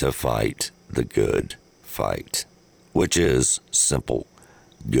to fight the good fight, which is simple.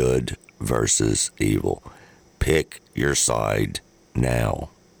 Good versus evil. Pick your side now.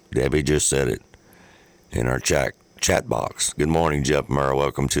 Debbie just said it in our chat box. Good morning, Jeff Murray.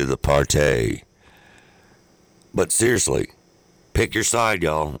 Welcome to the party. But seriously, pick your side,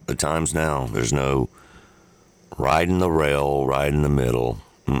 y'all. The time's now. There's no riding the rail, right in the middle.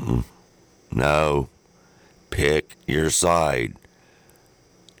 No. Pick your side.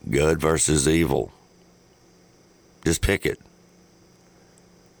 Good versus evil. Just pick it.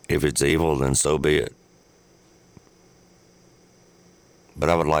 If it's evil, then so be it. But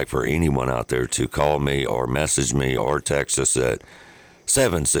I would like for anyone out there to call me or message me or text us at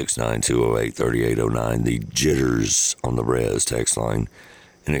 769-208-3809, the Jitters on the Res text line,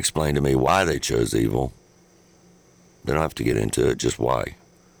 and explain to me why they chose evil. They don't have to get into it, just why.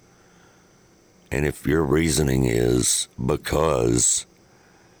 And if your reasoning is because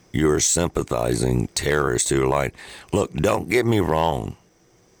you're sympathizing terrorists who are lying, look, don't get me wrong.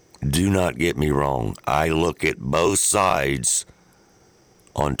 Do not get me wrong. I look at both sides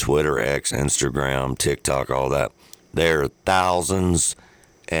on Twitter, X, Instagram, TikTok, all that. There are thousands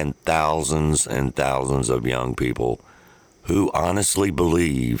and thousands and thousands of young people who honestly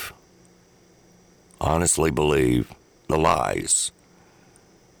believe the lies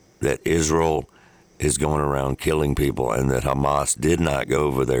that Israel is going around killing people and that Hamas did not go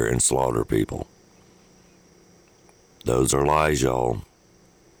over there and slaughter people. Those are lies, y'all.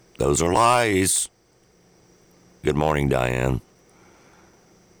 Those are lies. Good morning, Diane.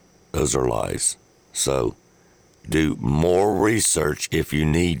 Those are lies. So do more research if you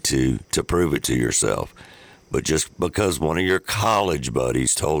need to prove it to yourself. But just because one of your college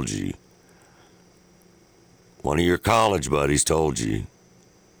buddies told you,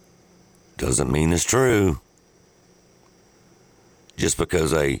 doesn't mean it's true. Just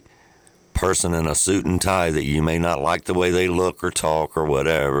because a person in a suit and tie that you may not like the way they look or talk or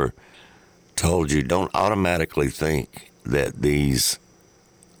whatever told you, don't automatically think that these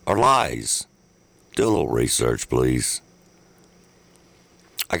are lies. Do a little research, please.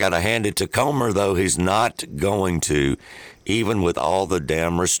 I got to hand it to Comer, though. He's not going to, even with all the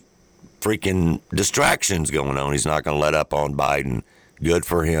damn freaking distractions going on, he's not going to let up on Biden. Good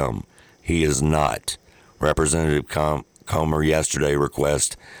for him. He is not. Representative Comer yesterday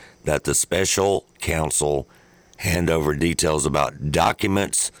requested that the special counsel hand over details about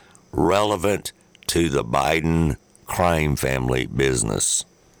documents relevant to the Biden crime family business.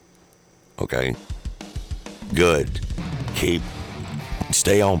 Okay? Good.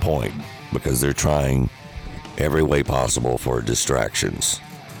 Stay on point, because they're trying every way possible for distractions.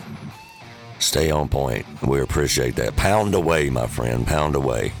 Stay on point. We appreciate that. Pound away, my friend. Pound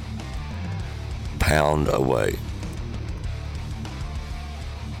away. Pound away.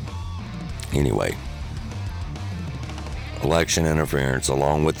 Anyway, election interference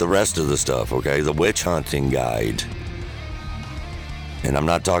along with the rest of the stuff, okay? The witch hunting guide. And I'm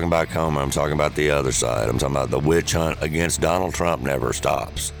not talking about Comer, I'm talking about the other side. I'm talking about the witch hunt against Donald Trump never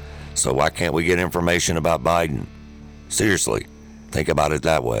stops. So why can't we get information about Biden? Seriously, think about it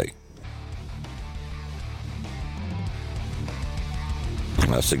that way.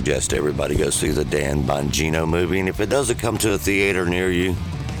 I suggest everybody go see the Dan Bongino movie, and if it doesn't come to a theater near you,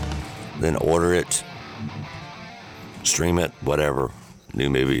 then order it, stream it, whatever. New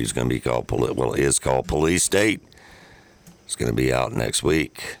movie is going to be called, is called Police State. It's going to be out next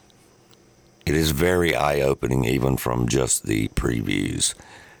week. It is very eye-opening, even from just the previews.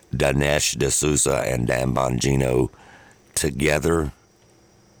 Dinesh D'Souza and Dan Bongino together,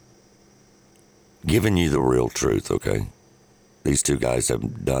 giving you the real truth, okay? These two guys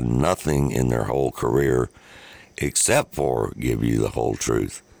have done nothing in their whole career except for give you the whole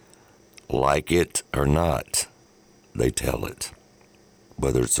truth. Like it or not, they tell it.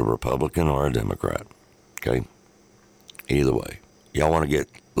 Whether it's a Republican or a Democrat. Okay? Either way. Y'all want to get...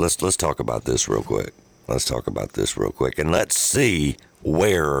 Let's talk about this real quick. And let's see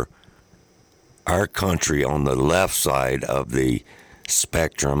where our country on the left side of the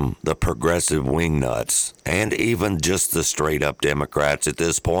spectrum, the progressive wingnuts, and even just the straight up Democrats at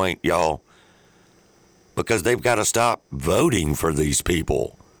this point, y'all, because they've got to stop voting for these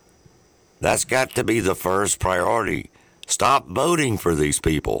people. That's got to be the first priority. Stop voting for these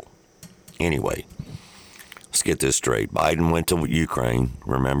people. Anyway, let's get this straight. Biden went to Ukraine,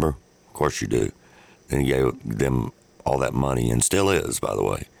 remember? Of course you do. Then he gave them all that money, and still is, by the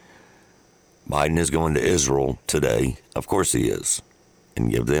way. Biden is going to Israel today. Of course he is.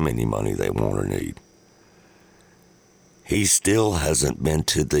 And give them any money they want or need. He still hasn't been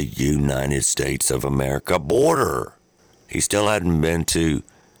to the United States of America border. He still hadn't been to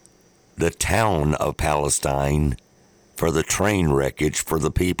the town of Palestine for the train wreckage for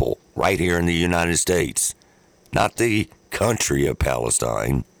the people right here in the United States. Not the country of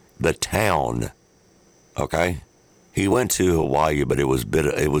Palestine, the town. Okay? He went to Hawaii, but it was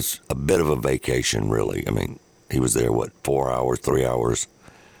a bit of a vacation, really. I mean, he was there, 4 hours, 3 hours?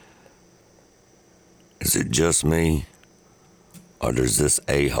 Is it just me? Or does this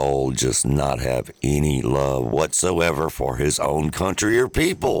a-hole just not have any love whatsoever for his own country or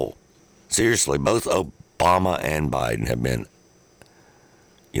people? Seriously, both Obama and Biden have been,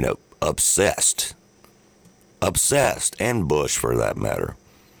 obsessed. Obsessed, and Bush for that matter,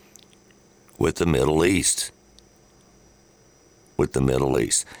 with the Middle East.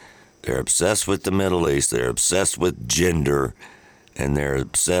 They're obsessed with the Middle East. They're obsessed with gender, and they're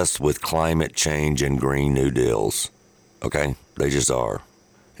obsessed with climate change and Green New Deals. Okay? They just are.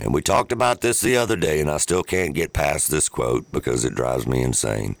 And we talked about this the other day, and I still can't get past this quote because it drives me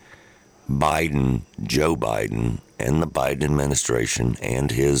insane. Joe Biden, and the Biden administration,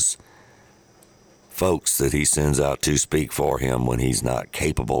 and his folks that he sends out to speak for him when he's not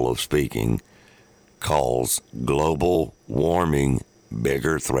capable of speaking, calls global warming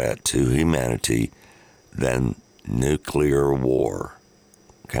bigger threat to humanity than nuclear war.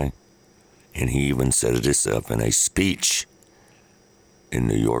 Okay? And he even said it himself in a speech in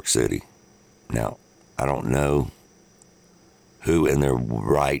New York City. Now, I don't know who in their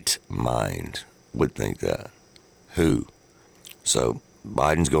right mind would think that. Who? So,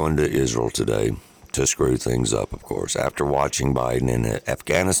 Biden's going to Israel today to screw things up, of course. After watching Biden in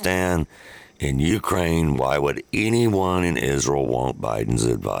Afghanistan, in Ukraine, why would anyone in Israel want Biden's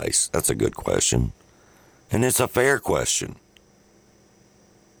advice? That's a good question. And it's a fair question.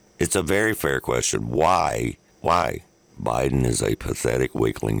 It's a very fair question. Why? Biden is a pathetic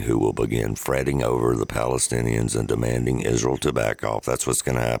weakling who will begin fretting over the Palestinians and demanding Israel to back off. That's what's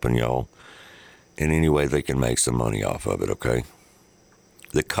going to happen, y'all. In any way they can make some money off of it, okay?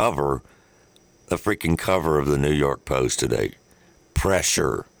 The freaking cover of the New York Post today.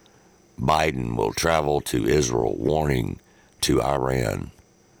 Pressure. Biden will travel to Israel, warning to Iran.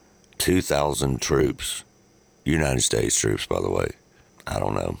 2,000 troops. United States troops, by the way. I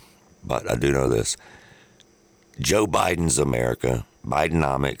don't know. But I do know this. Joe Biden's America,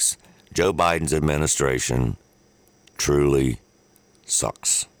 Bidenomics, Joe Biden's administration truly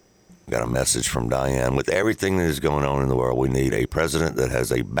sucks. Got a message from Diane. With everything that is going on in the world, we need a president that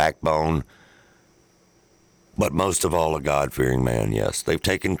has a backbone, but most of all, a God-fearing man, yes. They've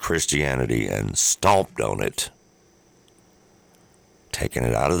taken Christianity and stomped on it. Taken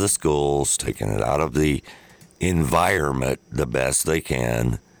it out of the schools, taken it out of the environment the best they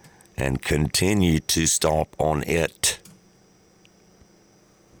can, and continue to stomp on it.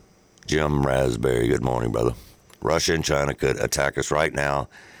 Jim Raspberry, good morning, brother. Russia and China could attack us right now,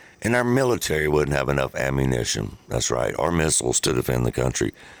 and our military wouldn't have enough ammunition. That's right, or missiles to defend the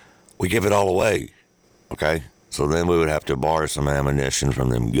country. We give it all away, okay? So then we would have to borrow some ammunition from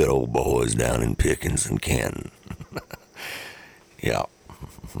them good old boys down in Pickens and Canton. Yeah,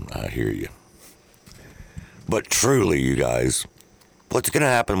 I hear you. But truly, you guys, what's going to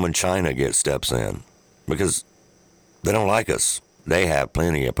happen when China steps in? Because they don't like us. They have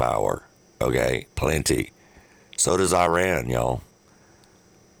plenty of power, okay? Plenty. So does Iran, y'all.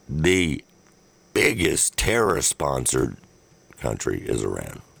 The biggest terrorist-sponsored country is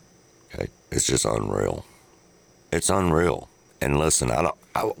Iran, okay? It's just unreal. It's unreal. And listen,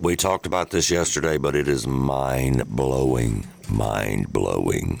 we talked about this yesterday, but it is mind-blowing.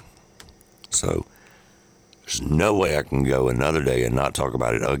 So there's no way I can go another day and not talk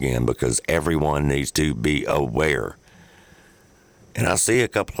about it again because everyone needs to be aware. And I see a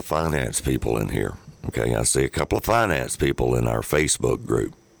couple of finance people in here. Okay, I see a couple of finance people in our Facebook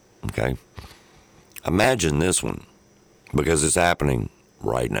group. Okay, imagine this one, because it's happening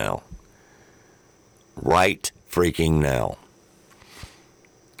right now. Right freaking now.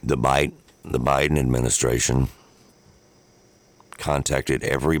 The Biden administration contacted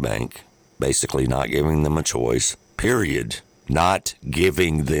every bank, basically not giving them a choice, period. Not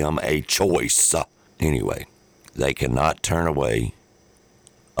giving them a choice. Anyway, they cannot turn away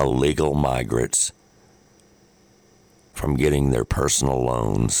illegal migrants from getting their personal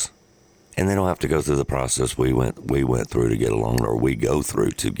loans, and they don't have to go through the process we went through to get a loan, or we go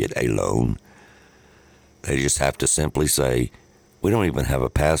through to get a loan. They just have to simply say, we don't even have a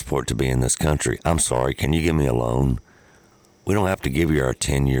passport to be in this country. I'm sorry, can you give me a loan? We don't have to give you our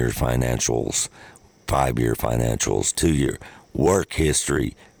 10-year financials, 5-year financials, 2-year work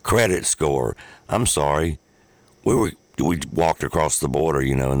history, credit score. I'm sorry. We walked across the border,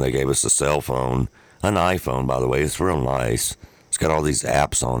 and they gave us a cell phone, an iPhone, by the way. It's real nice. It's got all these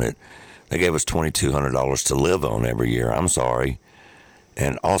apps on it. They gave us $2,200 to live on every year. I'm sorry.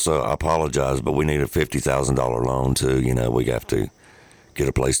 And also, I apologize, but we need a $50,000 loan too. We have to get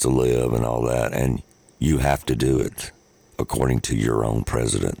a place to live and all that. And you have to do it according to your own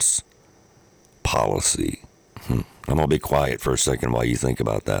president's policy. I'm going to be quiet for a second while you think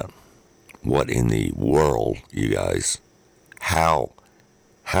about that. What in the world, you guys? How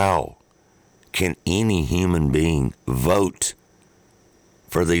can any human being vote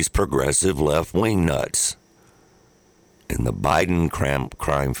for these progressive left-wing nuts? And the Biden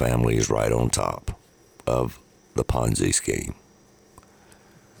crime family is right on top of the Ponzi scheme.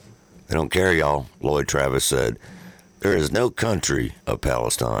 They don't care, y'all. Lloyd Travis said, there is no country of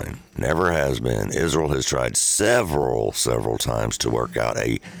Palestine. Never has been. Israel has tried several times to work out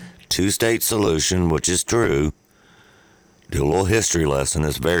a two-state solution, which is true. Do a little history lesson.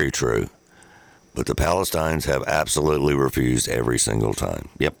 It's very true. But the Palestinians have absolutely refused every single time.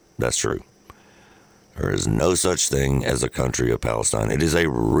 Yep, that's true. There is no such thing as a country of Palestine. It is a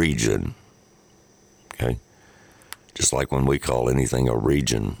region. Okay? Just like when we call anything a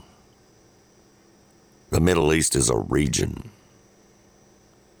region. The Middle East is a region.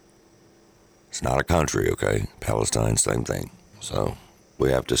 It's not a country, okay? Palestine, same thing. So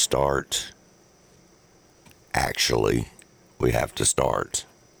we have to start. Actually, we have to start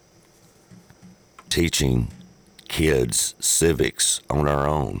teaching kids civics on our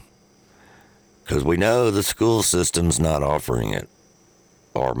own. Because we know the school system's not offering it.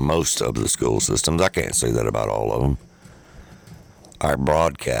 Or most of the school systems. I can't say that about all of them. Our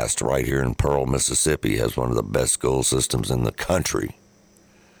broadcast right here in Pearl, Mississippi has one of the best school systems in the country.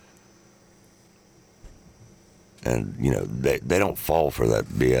 And, they don't fall for that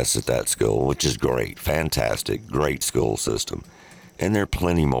BS at that school, which is great. Fantastic. Great school system. And there are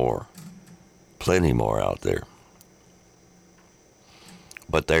plenty more out there.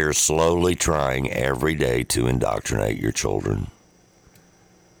 But they are slowly trying every day to indoctrinate your children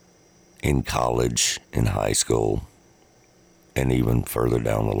in college, in high school, and even further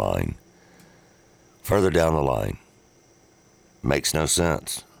down the line. Further down the line. Makes no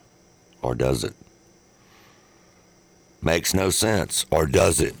sense. Or does it? Makes no sense. Or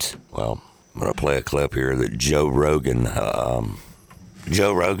does it? Well, I'm going to play a clip here that Joe Rogan,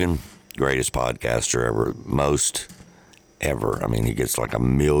 greatest podcaster ever, most ever. I mean, he gets like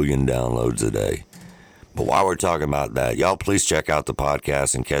 1 million downloads a day. But while we're talking about that, y'all please check out the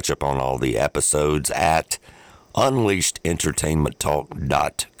podcast and catch up on all the episodes at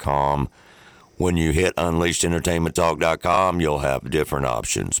UnleashedEntertainmentTalk.com. When you hit UnleashedEntertainmentTalk.com, you'll have different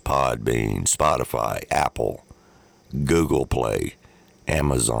options. Podbean, Spotify, Apple, Google Play,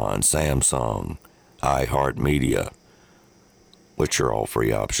 Amazon, Samsung, iHeartMedia, which are all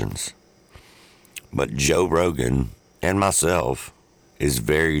free options. But Joe Rogan and myself is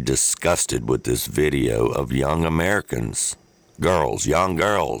very disgusted with this video of young Americans, young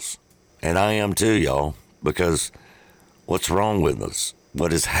girls. And I am too, y'all, because what's wrong with us?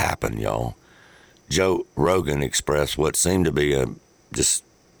 What has happened, y'all? Joe Rogan expressed what seemed to be a just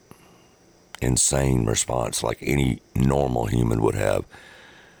insane response like any normal human would have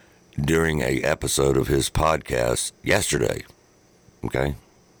during a episode of his podcast yesterday. Okay?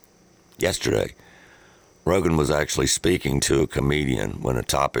 Yesterday. Rogan was actually speaking to a comedian when a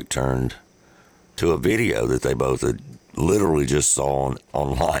topic turned to a video that they both had literally just saw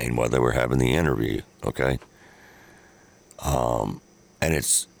online while they were having the interview, okay? And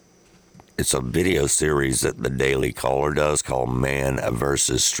it's a video series that the Daily Caller does called Man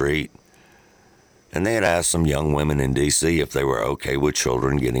vs. Street. And they had asked some young women in D.C. if they were okay with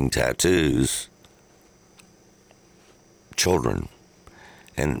children getting tattoos. Children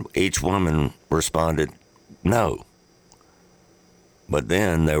And each woman responded, no. But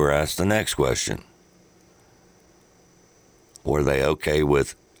then they were asked the next question. Were they okay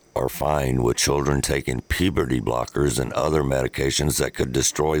with or fine with children taking puberty blockers and other medications that could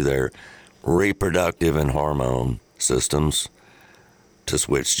destroy their reproductive and hormone systems to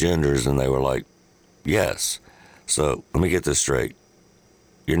switch genders? And they were like, yes. So let me get this straight.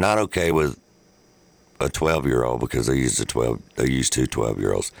 You're not okay with a 12-year-old because they used two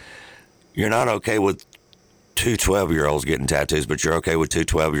 12-year-olds. You're not okay with two 12-year-olds getting tattoos, but you're okay with two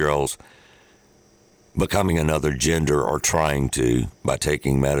 12-year-olds becoming another gender or trying to by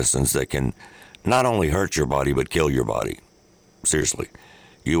taking medicines that can not only hurt your body but kill your body. Seriously.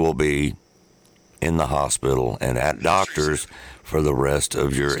 You will be in the hospital and at doctors for the rest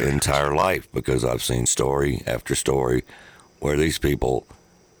of your entire life, because I've seen story after story where these people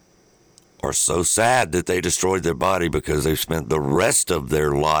are so sad that they destroyed their body because they've spent the rest of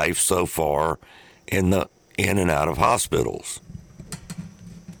their life so far in and out of hospitals.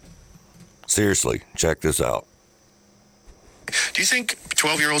 Seriously, check this out. Do you think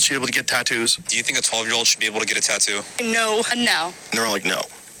 12-year-olds should be able to get tattoos? Do you think a 12-year-old should be able to get a tattoo? No. And they're all like, no,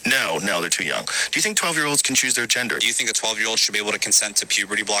 they're too young. Do you think 12-year-olds can choose their gender? Do you think a 12-year-old should be able to consent to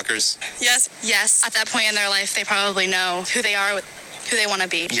puberty blockers? Yes. At that point in their life, they probably know who they are, who they want to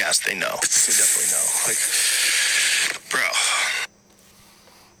be. Yes, they know. They definitely know. Like, bro.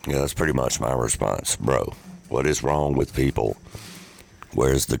 Yeah, that's pretty much my response. Bro, what is wrong with people?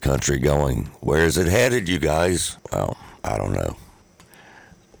 Where's the country going? Where is it headed, you guys? Well, I don't know.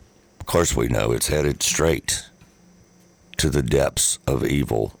 Of course we know it's headed straight to the depths of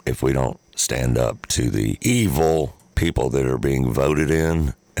evil if we don't stand up to the evil people that are being voted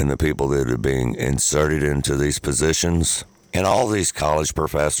in and the people that are being inserted into these positions. And all these college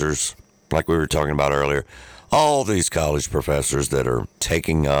professors, like we were talking about earlier, all these college professors that are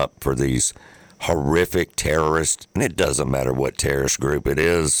taking up for these horrific terrorists, and it doesn't matter what terrorist group it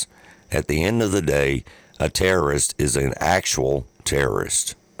is. At the end of the day, a terrorist is an actual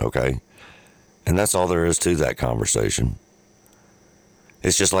terrorist, okay? And that's all there is to that conversation.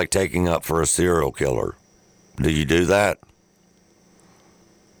 It's just like taking up for a serial killer. Do you do that?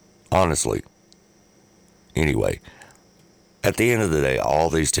 Honestly. Anyway, at the end of the day,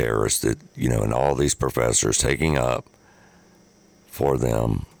 all these terrorists that, and all these professors taking up for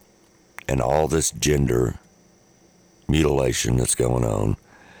them and all this gender mutilation that's going on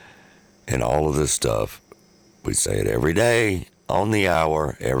and all of this stuff, we say it every day, on the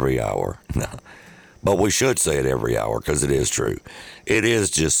hour, every hour. No. But we should say it every hour because it is true. It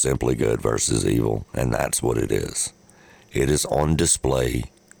is just simply good versus evil, and that's what it is. It is on display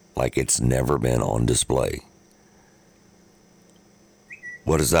like it's never been on display.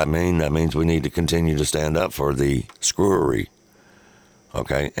 What does that mean? That means we need to continue to stand up for the screwery,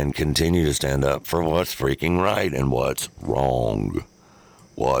 okay, and continue to stand up for what's freaking right and what's wrong.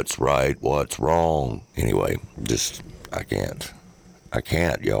 What's right, what's wrong. Anyway, I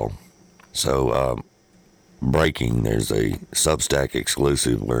can't, y'all. So, breaking, there's a Substack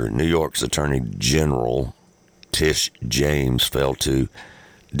exclusive where New York's Attorney General Tish James failed to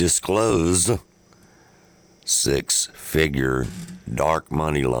disclose six-figure dark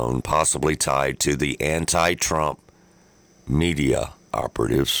money loan possibly tied to the anti-Trump media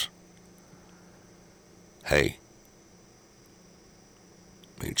operatives. Hey,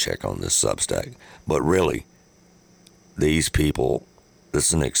 let me check on this Substack. But really, these people, this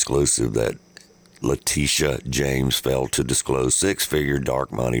is an exclusive that Letitia James failed to disclose six-figure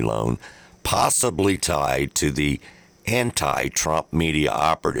dark money loan possibly tied to the anti-Trump media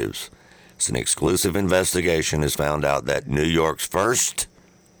operatives. It's an exclusive investigation has found out that New York's first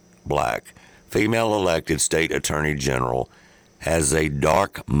black female elected state attorney general has a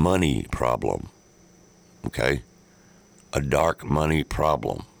dark money problem. Okay? A dark money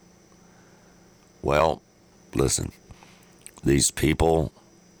problem. Well, listen, these people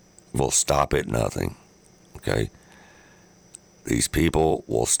will stop at nothing. Okay? These people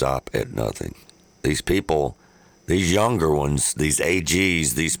will stop at nothing. These people, these younger ones, these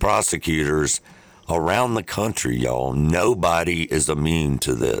AGs, these prosecutors around the country, y'all, nobody is immune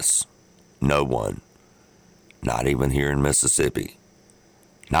to this. No one. Not even here in Mississippi.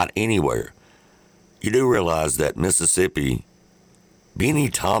 Not anywhere. You do realize that Mississippi, Benny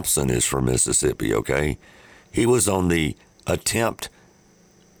Thompson is from Mississippi, okay? He was on the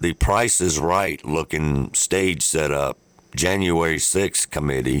Price is Right looking stage setup, January 6th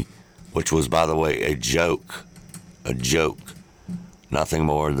committee, which was, by the way, a joke. A joke. Nothing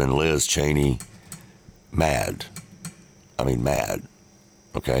more than Liz Cheney mad. I mean, mad.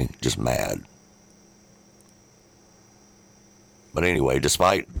 Okay? Just mad. But anyway,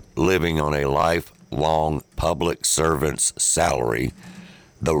 despite living on a lifelong public servant's salary,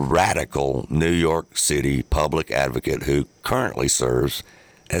 the radical New York City public advocate who currently serves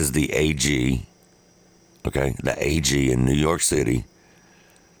as the AG, the AG in New York City,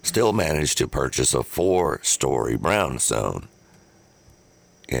 still managed to purchase a 4-story brownstone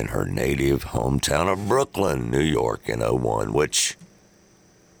in her native hometown of Brooklyn, New York in 2001, which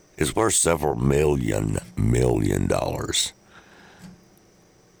is worth several million dollars.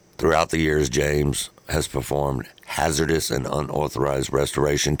 Throughout the years, James has performed hazardous and unauthorized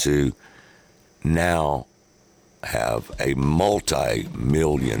restoration to now have a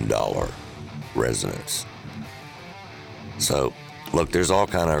multi-million-dollar residence. So, look, there's all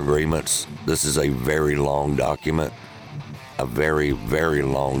kind of agreements. This is a very long document, a very, very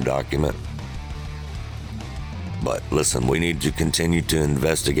long document. But listen, we need to continue to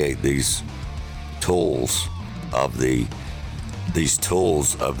investigate these tools of the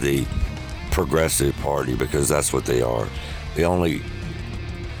Progressive Party, because that's what they are. They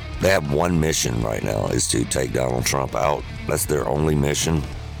have one mission right now, is to take Donald Trump out. That's their only mission.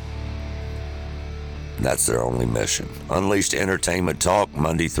 That's their only mission. Unleashed Entertainment Talk,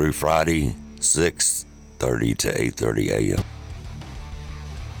 Monday through Friday, 6:30 to 8:30 a.m.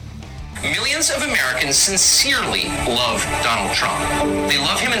 Millions of Americans sincerely love Donald Trump. They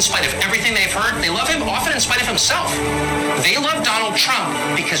love him in spite of everything they've heard. They love him often in spite of himself. They love Donald Trump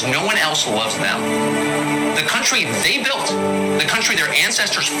because no one else loves them. The country they built, the country their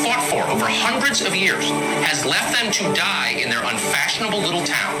ancestors fought for over hundreds of years, has left them to die in their unfashionable little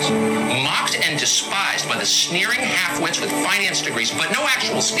towns, mocked and despised by the sneering half-wits with finance degrees but no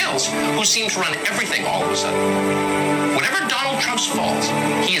actual skills who seem to run everything all of a sudden. Whatever Donald Trump's fault,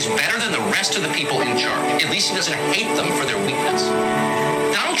 he is better than the rest of the people in charge. At least he doesn't hate them for their weakness.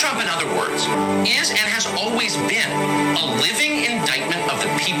 Donald Trump, in other words, is and has always been a living indictment of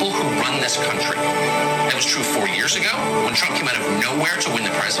the people who run this country. That was true 4 years ago when Trump came out of nowhere to win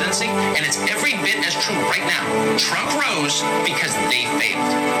the presidency, and it's every bit as true right now. Trump rose because they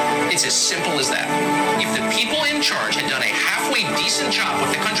failed. It's as simple as that. If the people in charge had done a halfway decent job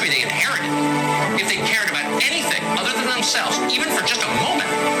with the country they inherited, if they cared about anything other than themselves, even for just a moment,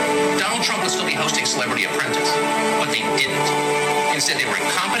 Donald Trump would still be hosting Celebrity Apprentice. But they didn't. Instead, they were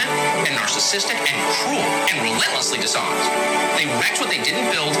incompetent and narcissistic and cruel and relentlessly dishonest. They wrecked what they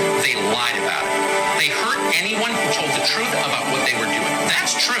didn't build. They lied about it. They hurt anyone who told the truth about what they were doing.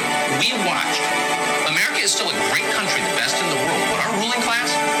 That's true. We watched. America is still a great country, the best in the world, but our ruling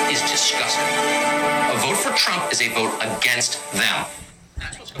class is disgusting. A vote for Trump is a vote against them.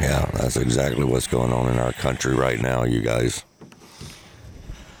 Yeah, that's exactly what's going on in our country right now, you guys.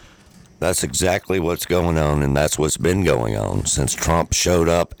 That's exactly what's going on, and that's what's been going on since Trump showed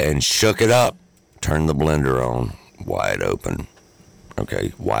up and shook it up. Turned the blender on wide open.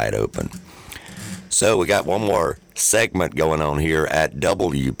 Okay, wide open. So we got one more segment going on here at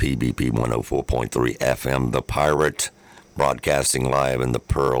WPBP 104.3 FM, The Pirate, broadcasting live in the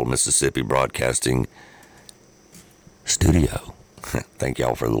Pearl, Mississippi Broadcasting Studio. Thank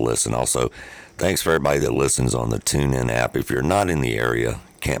y'all for the listen. Also, thanks for everybody that listens on the TuneIn app. If you're not in the area,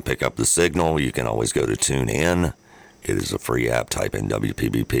 can't pick up the signal, you can always go to TuneIn. It is a free app. Type in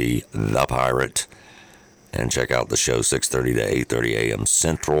WPBP, The Pirate, and check out the show 6:30 to 8:30 a.m.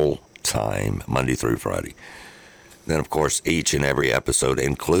 Central Time, Monday through Friday. Then, of course, each and every episode,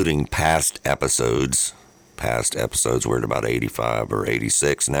 including past episodes, we're at about 85 or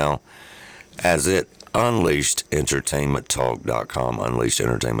 86 now, as it UnleashedEntertainmentTalk.com,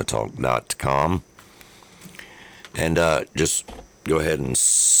 UnleashedEntertainmentTalk.com. And just go ahead and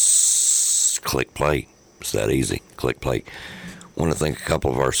click play. It's that easy. Click play. Want to thank a couple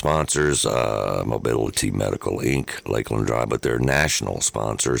of our sponsors, Mobility Medical Inc., Lakeland Drive, but they're national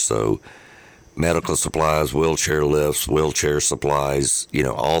sponsors. So medical supplies, wheelchair lifts, wheelchair supplies,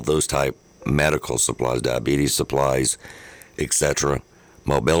 all those type medical supplies, diabetes supplies, etc.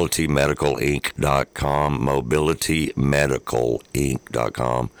 MobilityMedicalInc.com,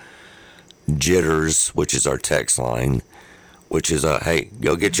 MobilityMedicalInc.com. Jitters, which is our text line, which is hey,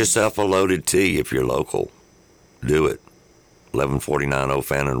 go get yourself a loaded tea if you're local. Do it. 1149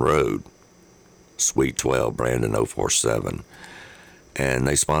 O'Fannin Road, Suite 12, Brandon 047. And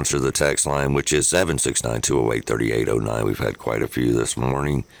they sponsor the text line, which is 769-208-3809. We've had quite a few this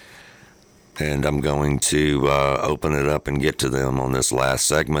morning. And I'm going to open it up and get to them on this last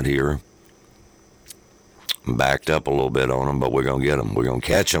segment here. I'm backed up a little bit on them, but we're going to get them. We're going to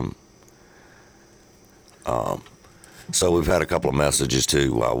catch them. So we've had a couple of messages,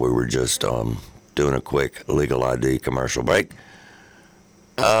 too, while we were just doing a quick Legal ID commercial break.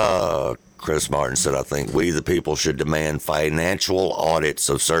 Chris Martin said, I think we, the people, should demand financial audits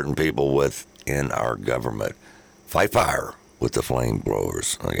of certain people within our government. Fight fire with the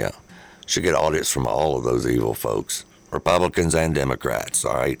flamethrowers. Oh, yeah. Should get audits from all of those evil folks, Republicans and Democrats,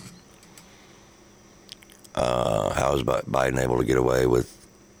 all right? How is Biden able to get away with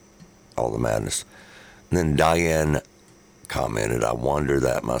all the madness? And then Diane commented, I wonder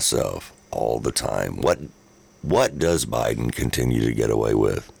that myself all the time. What does Biden continue to get away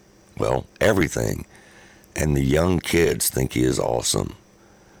with? Well, everything. And the young kids think he is awesome.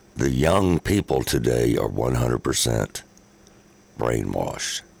 The young people today are 100%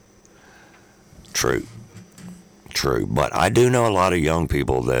 brainwashed. True. But I do know a lot of young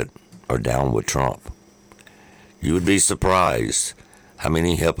people that are down with Trump. You would be surprised how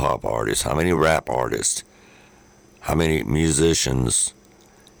many hip-hop artists, how many rap artists, how many musicians,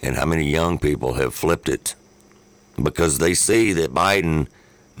 and how many young people have flipped it because they see that Biden,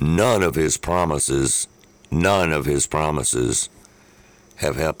 none of his promises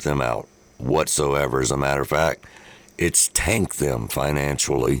have helped them out whatsoever. As a matter of fact, it's tanked them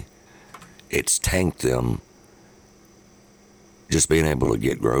financially. It's tanked them just being able to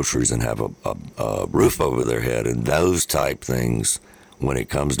get groceries and have a roof over their head and those type things when it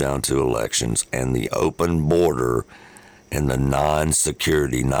comes down to elections and the open border and the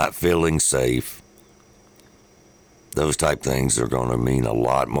non-security, not feeling safe. Those type things are going to mean a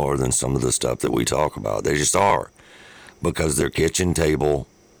lot more than some of the stuff that we talk about. They just are, because they're kitchen table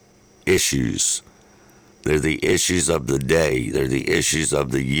issues. They're the issues of the day. They're the issues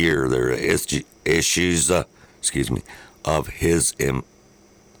of the year. They're issues, of his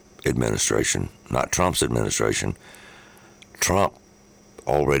administration, not Trump's administration. Trump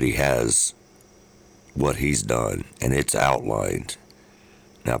already has what he's done, and it's outlined.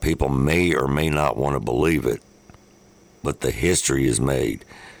 Now, people may or may not want to believe it, but the history is made.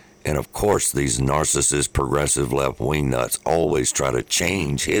 And of course, these narcissist, progressive, left-wing nuts always try to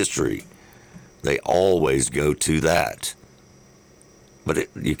change history. They always go to that. But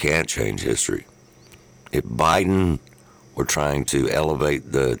you can't change history. If Biden were trying to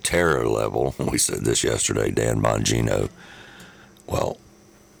elevate the terror level, we said this yesterday, Dan Bongino, well,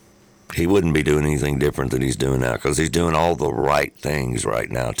 he wouldn't be doing anything different than he's doing now, because he's doing all the right things right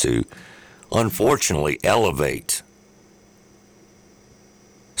now to, unfortunately, elevate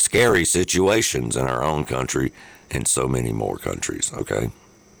scary situations in our own country and so many more countries, okay?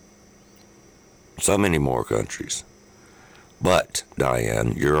 So many more countries. But,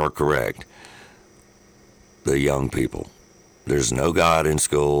 Diane, you are correct. The young people. There's no God in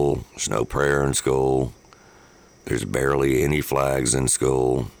school. There's no prayer in school. There's barely any flags in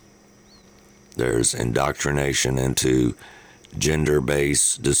school. There's indoctrination into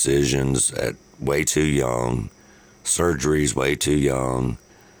gender-based decisions at way too young. Surgeries way too young.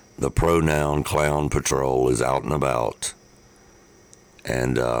 The pronoun clown patrol is out and about.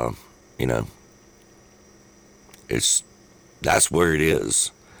 And, that's where it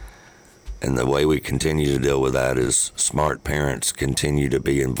is. And the way we continue to deal with that is smart parents continue to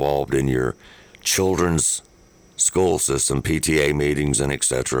be involved in your children's school system, PTA meetings, and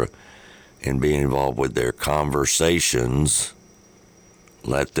etc., and be involved with their conversations.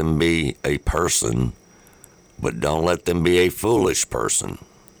 Let them be a person, but don't let them be a foolish person.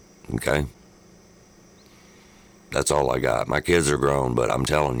 Okay? That's all I got. My kids are grown, but I'm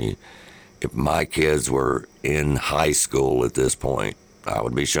telling you, if my kids were in high school at this point, I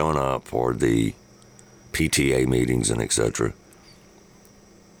would be showing up for the PTA meetings and etc.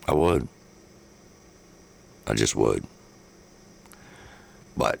 I would. I just would.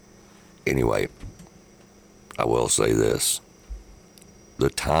 But anyway, I will say this. The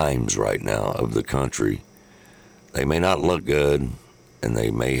times right now of the country, they may not look good, and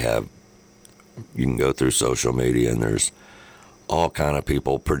they may have, you can go through social media and there's all kind of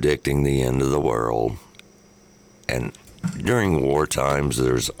people predicting the end of the world. And during war times,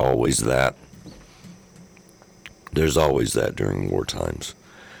 there's always that. There's always that during war times.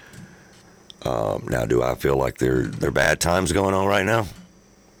 Now, do I feel like there are bad times going on right now?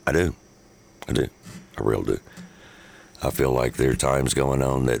 I do. I really do. I feel like there are times going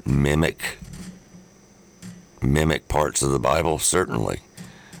on that mimic parts of the Bible, certainly.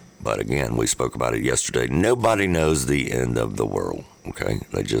 But again, we spoke about it yesterday. Nobody knows the end of the world, okay?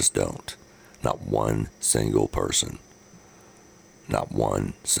 They just don't. Not one single person. Not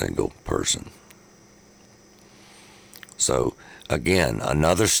one single person. So, again,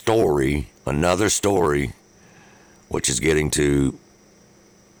 another story, which is getting to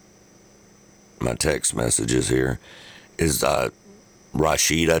my text messages here, is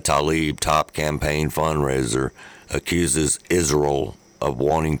Rashida Tlaib, top campaign fundraiser, accuses Israel of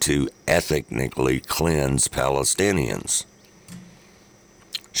wanting to ethnically cleanse Palestinians.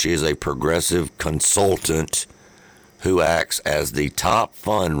 She is a progressive consultant who acts as the top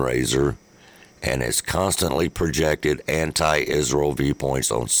fundraiser and has constantly projected anti-Israel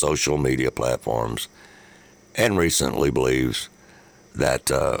viewpoints on social media platforms, and recently believes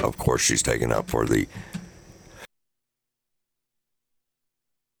that, of course, she's taken up for the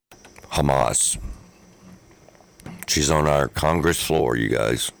Hamas. She's on our Congress floor, you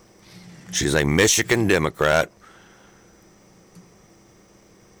guys. She's a Michigan Democrat,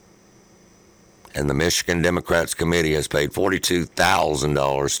 and the Michigan Democrats Committee has paid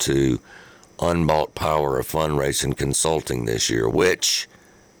 $42,000 to Unbought Power of Fundraising Consulting this year, which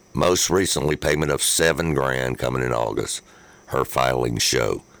most recently payment of $7,000 coming in August. Her filings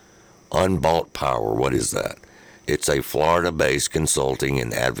show. Unbought Power, what is that? It's a Florida-based consulting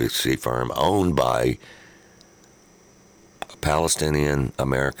and advocacy firm owned by Palestinian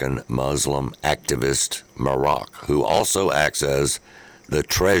American Muslim activist Marak, who also acts as the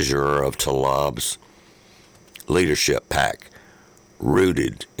treasurer of Tlaib's leadership PAC,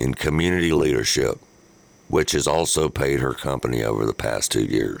 rooted in community leadership, which has also paid her company over the past 2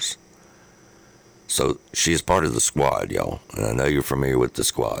 years. So she's part of the squad, y'all, and I know you're familiar with the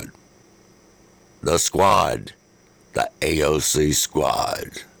squad. The squad, the AOC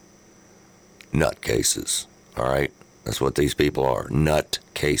squad, nutcases, all right? That's what these people are,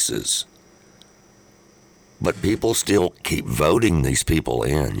 nutcases. But people still keep voting these people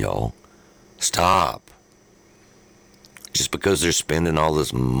in, y'all. Stop. Just because they're spending all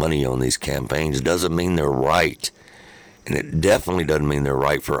this money on these campaigns doesn't mean they're right. And it definitely doesn't mean they're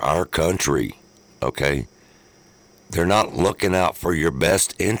right for our country, okay? They're not looking out for your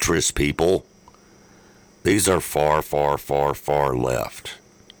best interests, people. These are far, far, far, far left.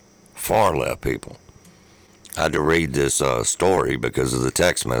 Far left people. I had to read this story because of the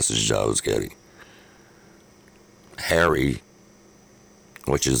text message I was getting. Harry,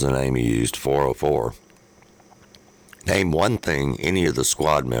 which is the name he used, 404, name one thing any of the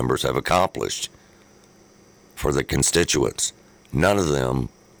squad members have accomplished for the constituents. None of them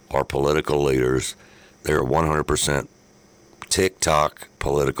are political leaders. They're 100% TikTok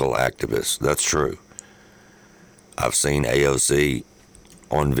political activists. That's true. I've seen AOC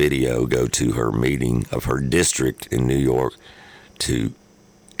on video go to her meeting of her district in New York. To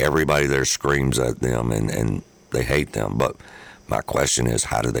everybody there screams at them and they hate them. But my question is,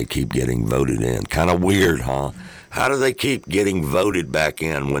 how do they keep getting voted in? Kind of weird, huh? How do they keep getting voted back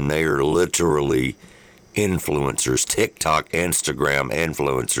in when they are literally influencers, TikTok, Instagram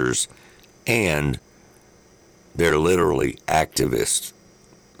influencers, and they're literally activists?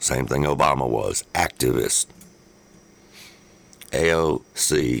 Same thing Obama was, activist.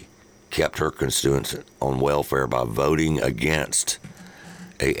 AOC kept her constituents on welfare by voting against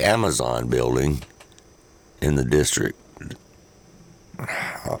a Amazon building in the district.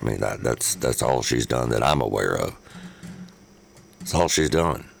 I mean, that's all she's done that I'm aware of. That's all she's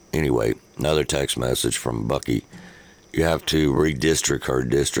done. Anyway, another text message from Bucky. You have to redistrict her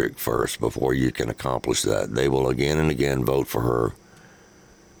district first before you can accomplish that. They will again and again vote for her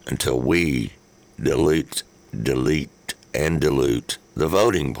until we delete, and dilute the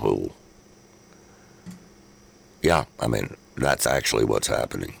voting pool. Yeah, I mean, that's actually what's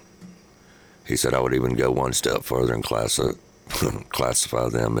happening. He said I would even go one step further and classify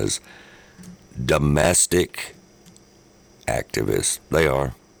them as domestic activists. They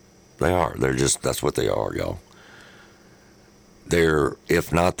are. They're just, that's what they are, y'all. They're,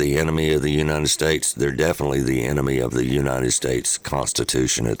 if not the enemy of the United States, they're definitely the enemy of the United States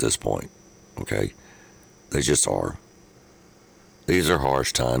Constitution at this point. Okay? They just are. These are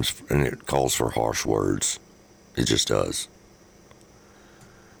harsh times, and it calls for harsh words. It just does.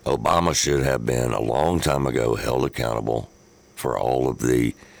 Obama should have been, a long time ago, held accountable for all of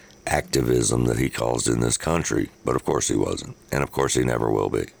the activism that he caused in this country. But of course he wasn't. And of course he never will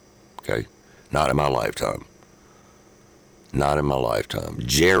be. Okay? Not in my lifetime. Not in my lifetime.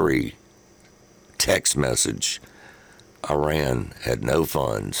 Jerry, text message. Iran had no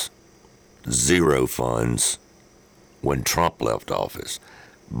funds, zero funds when Trump left office.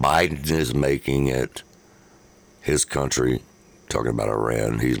 Biden is making it his country, talking about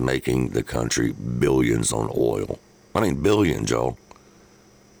Iran, he's making the country billions on oil. I mean, billions, y'all.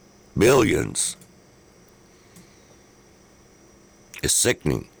 Billions. It's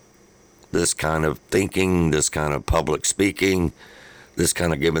sickening. This kind of thinking, this kind of public speaking, this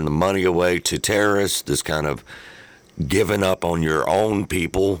kind of giving the money away to terrorists, this kind of giving up on your own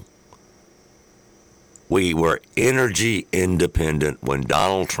people. We were energy independent when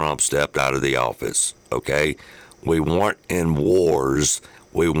Donald Trump stepped out of the office, okay? We weren't in wars.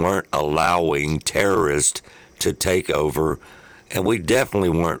 We weren't allowing terrorists to take over. And we definitely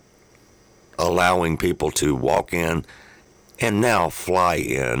weren't allowing people to walk in and now fly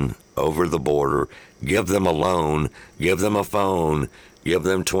in over the border, give them a loan, give them a phone, give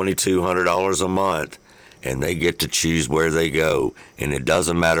them $2,200 a month, and they get to choose where they go. And it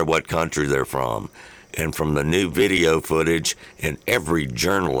doesn't matter what country they're from. And from the new video footage, and every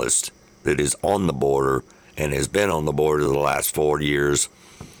journalist that is on the border and has been on the border the last 4 years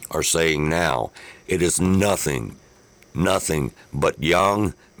are saying now, it is nothing but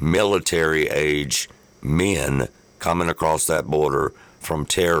young military age men coming across that border from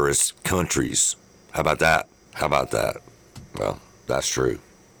terrorist countries. How about that? Well, that's true.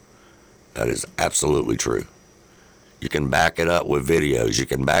 That is absolutely true. You can back it up with videos. You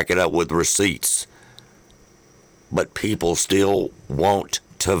can back it up with receipts. But people still want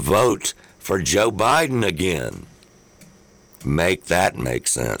to vote for Joe Biden again. Make that make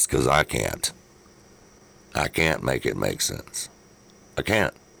sense, because I can't. I can't make it make sense. I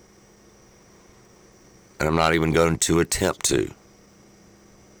can't. And I'm not even going to attempt to.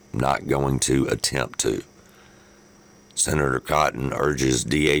 Not going to attempt to. Senator Cotton urges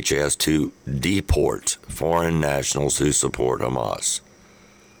DHS to deport foreign nationals who support Hamas.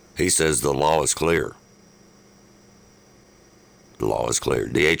 He says the law is clear. The law is clear.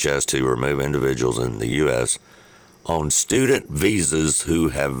 DHS to remove individuals in the U.S. on student visas who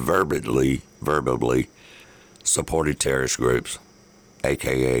have verbally supported terrorist groups,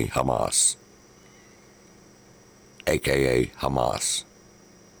 a.k.a. Hamas. A.k.a. Hamas.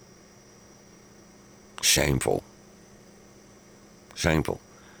 Shameful. Shameful.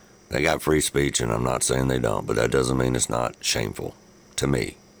 They got free speech, and I'm not saying they don't, but that doesn't mean it's not shameful to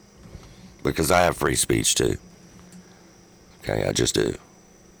me. Because I have free speech too. Okay, I just do.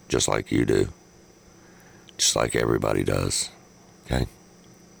 Just like you do. Just like everybody does. Okay?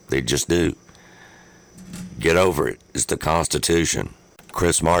 They just do. Get over it. It's the Constitution.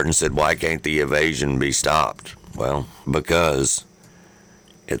 Chris Martin said, why can't the invasion be stopped? Well, because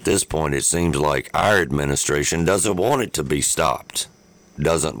at this point it seems like our administration doesn't want it to be stopped.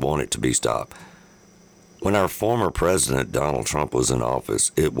 Doesn't want it to be stopped. When our former president, Donald Trump, was in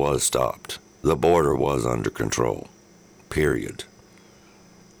office, it was stopped. The border was under control. Period.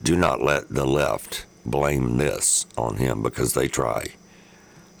 Do not let the left blame this on him, because they try.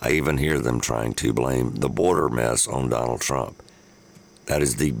 I even hear them trying to blame the border mess on Donald Trump. That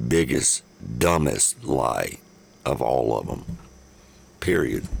is the biggest, dumbest lie of all of them.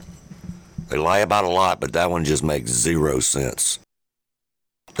 Period. They lie about a lot, but that one just makes zero sense.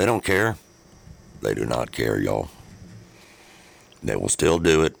 They don't care. They do not care, y'all. They will still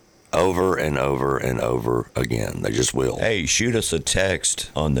do it over and over and over again. They just will. Hey, shoot us a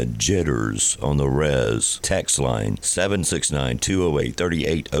text on the Jitters on the Res text line,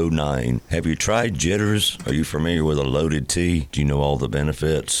 769-208-3809. Have you tried Jitters? Are you familiar with a loaded tea? Do you know all the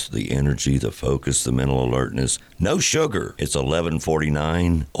benefits? The energy, the focus, the mental alertness. No sugar. It's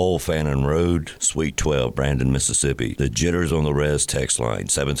 1149 Old Fannin Road, Suite 12, Brandon, Mississippi. The Jitters on the Res text line,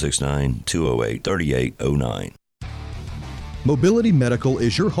 769-208-3809. Mobility Medical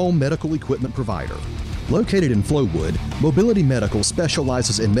is your home medical equipment provider. Located in Flowood, Mobility Medical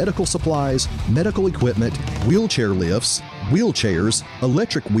specializes in medical supplies, medical equipment, wheelchair lifts, wheelchairs,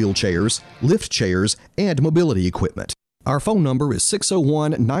 electric wheelchairs, lift chairs, and mobility equipment. Our phone number is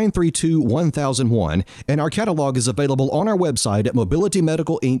 601-932-1001, and our catalog is available on our website at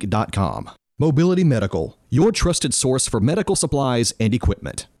mobilitymedicalinc.com. Mobility Medical, your trusted source for medical supplies and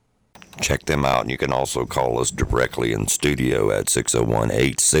equipment. Check them out, and you can also call us directly in studio at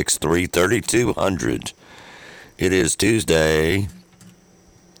 601-863-3200. It is Tuesday,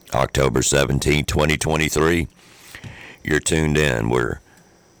 October 17, 2023. You're tuned in. We're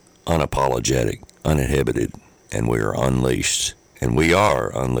unapologetic, uninhibited, and we are unleashed. And we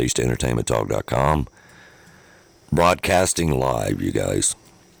are UnleashedEntertainmentTalk.com, broadcasting live, you guys.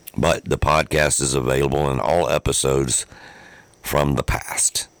 But the podcast is available, and all episodes from the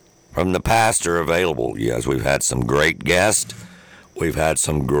past. From the past are available. Yes, we've had some great guests. We've had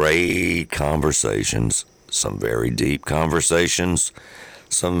some great conversations, some very deep conversations,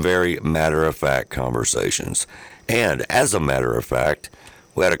 some very matter-of-fact conversations. And as a matter of fact,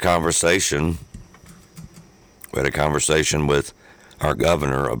 we had a conversation with our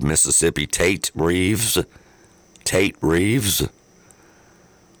governor of Mississippi, Tate Reeves.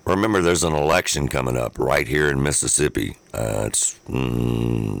 Remember, there's an election coming up right here in Mississippi. It's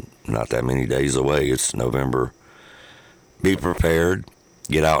not that many days away. It's November. Be prepared.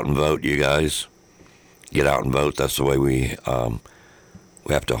 Get out and vote, you guys. Get out and vote. That's the way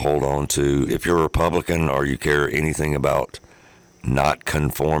We have to hold on to, if you're a Republican or you care anything about not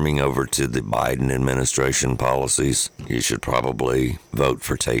conforming over to the Biden administration policies, you should probably vote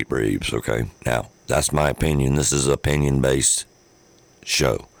for Tate Reeves, okay? Now, that's my opinion. This is an opinion-based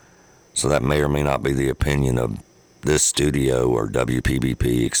show. So that may or may not be the opinion of this studio or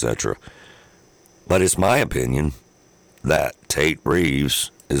WPBP, etc. But it's my opinion that Tate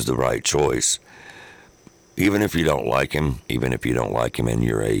Reeves is the right choice. Even if you don't like him, and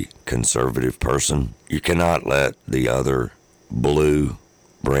you're a conservative person, you cannot let the other blue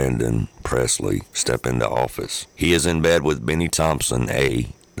Brandon Presley step into office. He is in bed with Benny Thompson,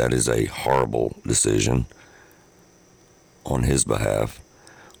 that is a horrible decision on his behalf,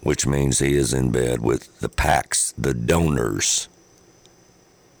 which means he is in bed with the PACs, the donors,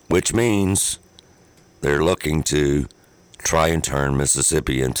 which means they're looking to try and turn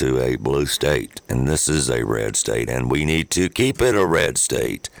Mississippi into a blue state, and this is a red state, and we need to keep it a red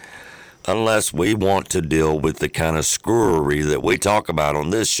state unless we want to deal with the kind of screwery that we talk about on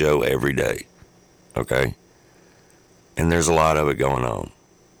this show every day, okay? And there's a lot of it going on.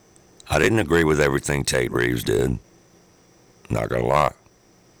 I didn't agree with everything Tate Reeves did, not gonna lie.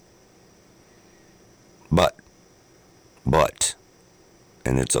 But,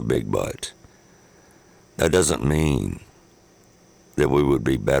 and it's a big but, that doesn't mean that we would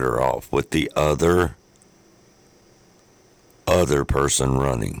be better off with the other person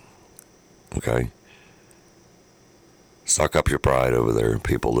running, okay? Suck up your pride over there,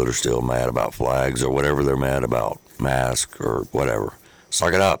 people that are still mad about flags or whatever they're mad about, masks or whatever.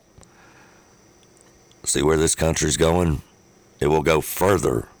 Suck it up. See where this country's going? It will go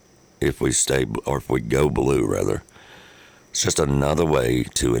further if we go blue, rather. It's just another way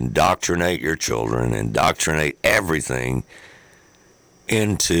to indoctrinate your children, indoctrinate everything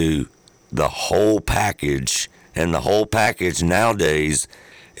into the whole package. And the whole package nowadays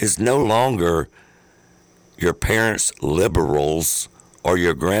is no longer your parents' liberals or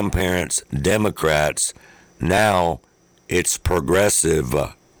your grandparents' Democrats. Now it's progressive,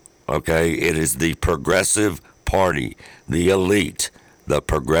 okay? It is the progressive party, the elite, the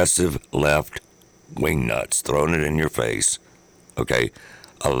progressive left wingnuts, throwing it in your face, okay?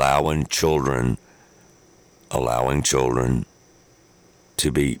 Allowing children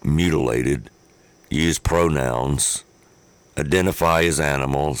to be mutilated, use pronouns, identify as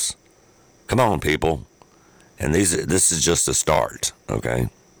animals. Come on, people. And this is just a start, okay?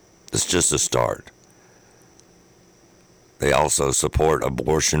 It's just a start. They also support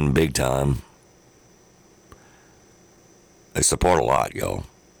abortion big time. They support a lot, y'all.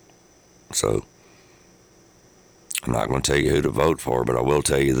 So, I'm not going to tell you who to vote for, but I will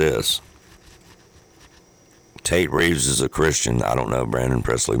tell you this. Tate Reeves is a Christian. I don't know. Brandon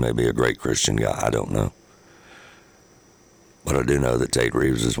Presley may be a great Christian guy. I don't know. But I do know that Tate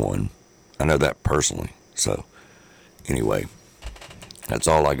Reeves is one. I know that personally. So, anyway, that's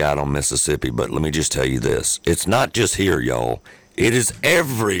all I got on Mississippi. But let me just tell you this. It's not just here, y'all. It is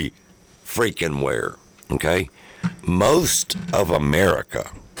every freaking where. Okay? Most of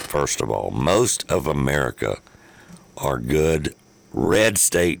America, first of all, most of America are good red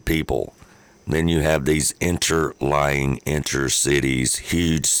state people. Then you have these interlying intercities,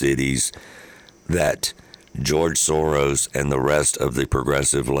 huge cities that George Soros and the rest of the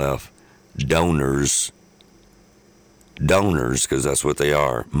progressive left donors, because that's what they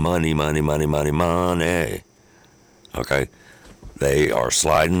are, money. Okay? They are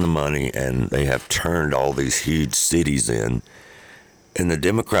sliding the money, and they have turned all these huge cities in. And the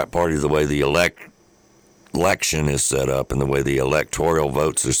Democrat Party, the way the election is set up and the way the electoral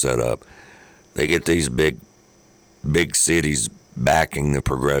votes are set up, they get these big cities backing the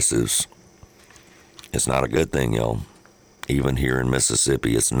progressives. It's not a good thing, y'all. Even here in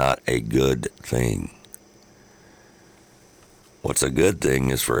Mississippi, it's not a good thing. What's a good thing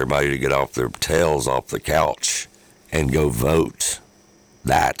is for everybody to get off their tails off the couch and go vote.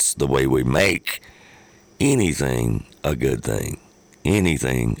 That's the way we make anything a good thing.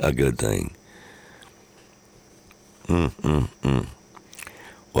 Anything a good thing.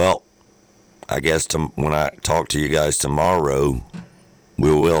 Well, I guess when I talk to you guys tomorrow,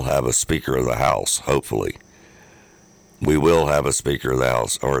 we will have a Speaker of the House, hopefully. We will have a Speaker of the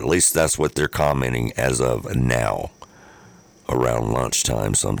House, or at least that's what they're commenting as of now, around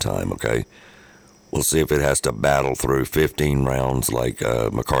lunchtime sometime, okay? We'll see if it has to battle through 15 rounds like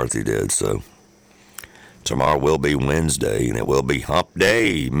McCarthy did. So tomorrow will be Wednesday, and it will be Hump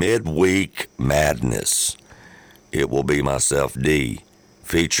Day, midweek madness. It will be myself, D,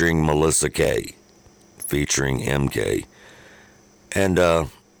 featuring Melissa K, featuring MK. And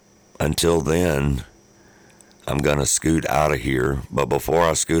until then, I'm going to scoot out of here. But before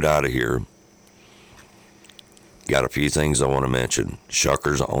I scoot out of here, got a few things I want to mention.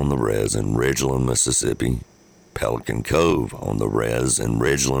 Shuckers on the Res in Ridgeland, Mississippi. Pelican Cove on the Res in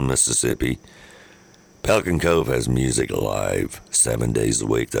Ridgeland, Mississippi. Pelican Cove has music live 7 days a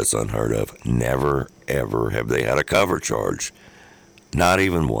week. That's unheard of. Never, ever have they had a cover charge. Not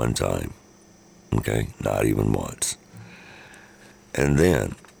even one time. Okay? Not even once. And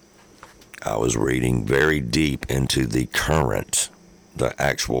then I was reading very deep into the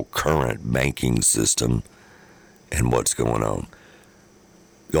actual current banking system and what's going on.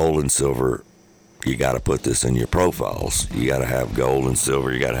 Gold and silver, you got to put this in your profiles. You got to have gold and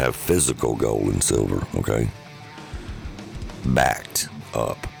silver. You got to have physical gold and silver, okay? Backed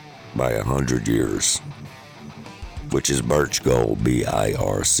up by 100 years, which is Birch Gold,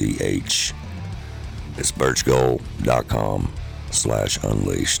 BIRCH. It's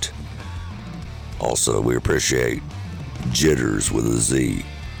birchgold.com/unleashed. Also, we appreciate Jitters with a Z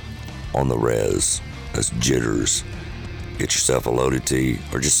on the Res. That's Jitters. Get yourself a loaded tea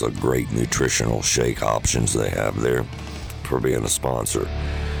or just a great nutritional shake options they have there for being a sponsor.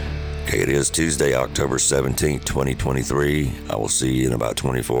 Okay, it is Tuesday, October 17th, 2023. I will see you in about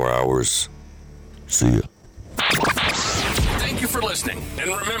 24 hours. See ya. Thank you for listening.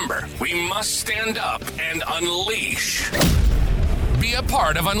 And remember, we must stand up and unleash. Be a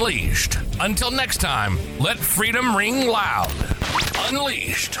part of Unleashed. Until next time, let freedom ring loud.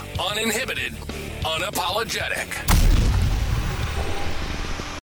 Unleashed, uninhibited, unapologetic.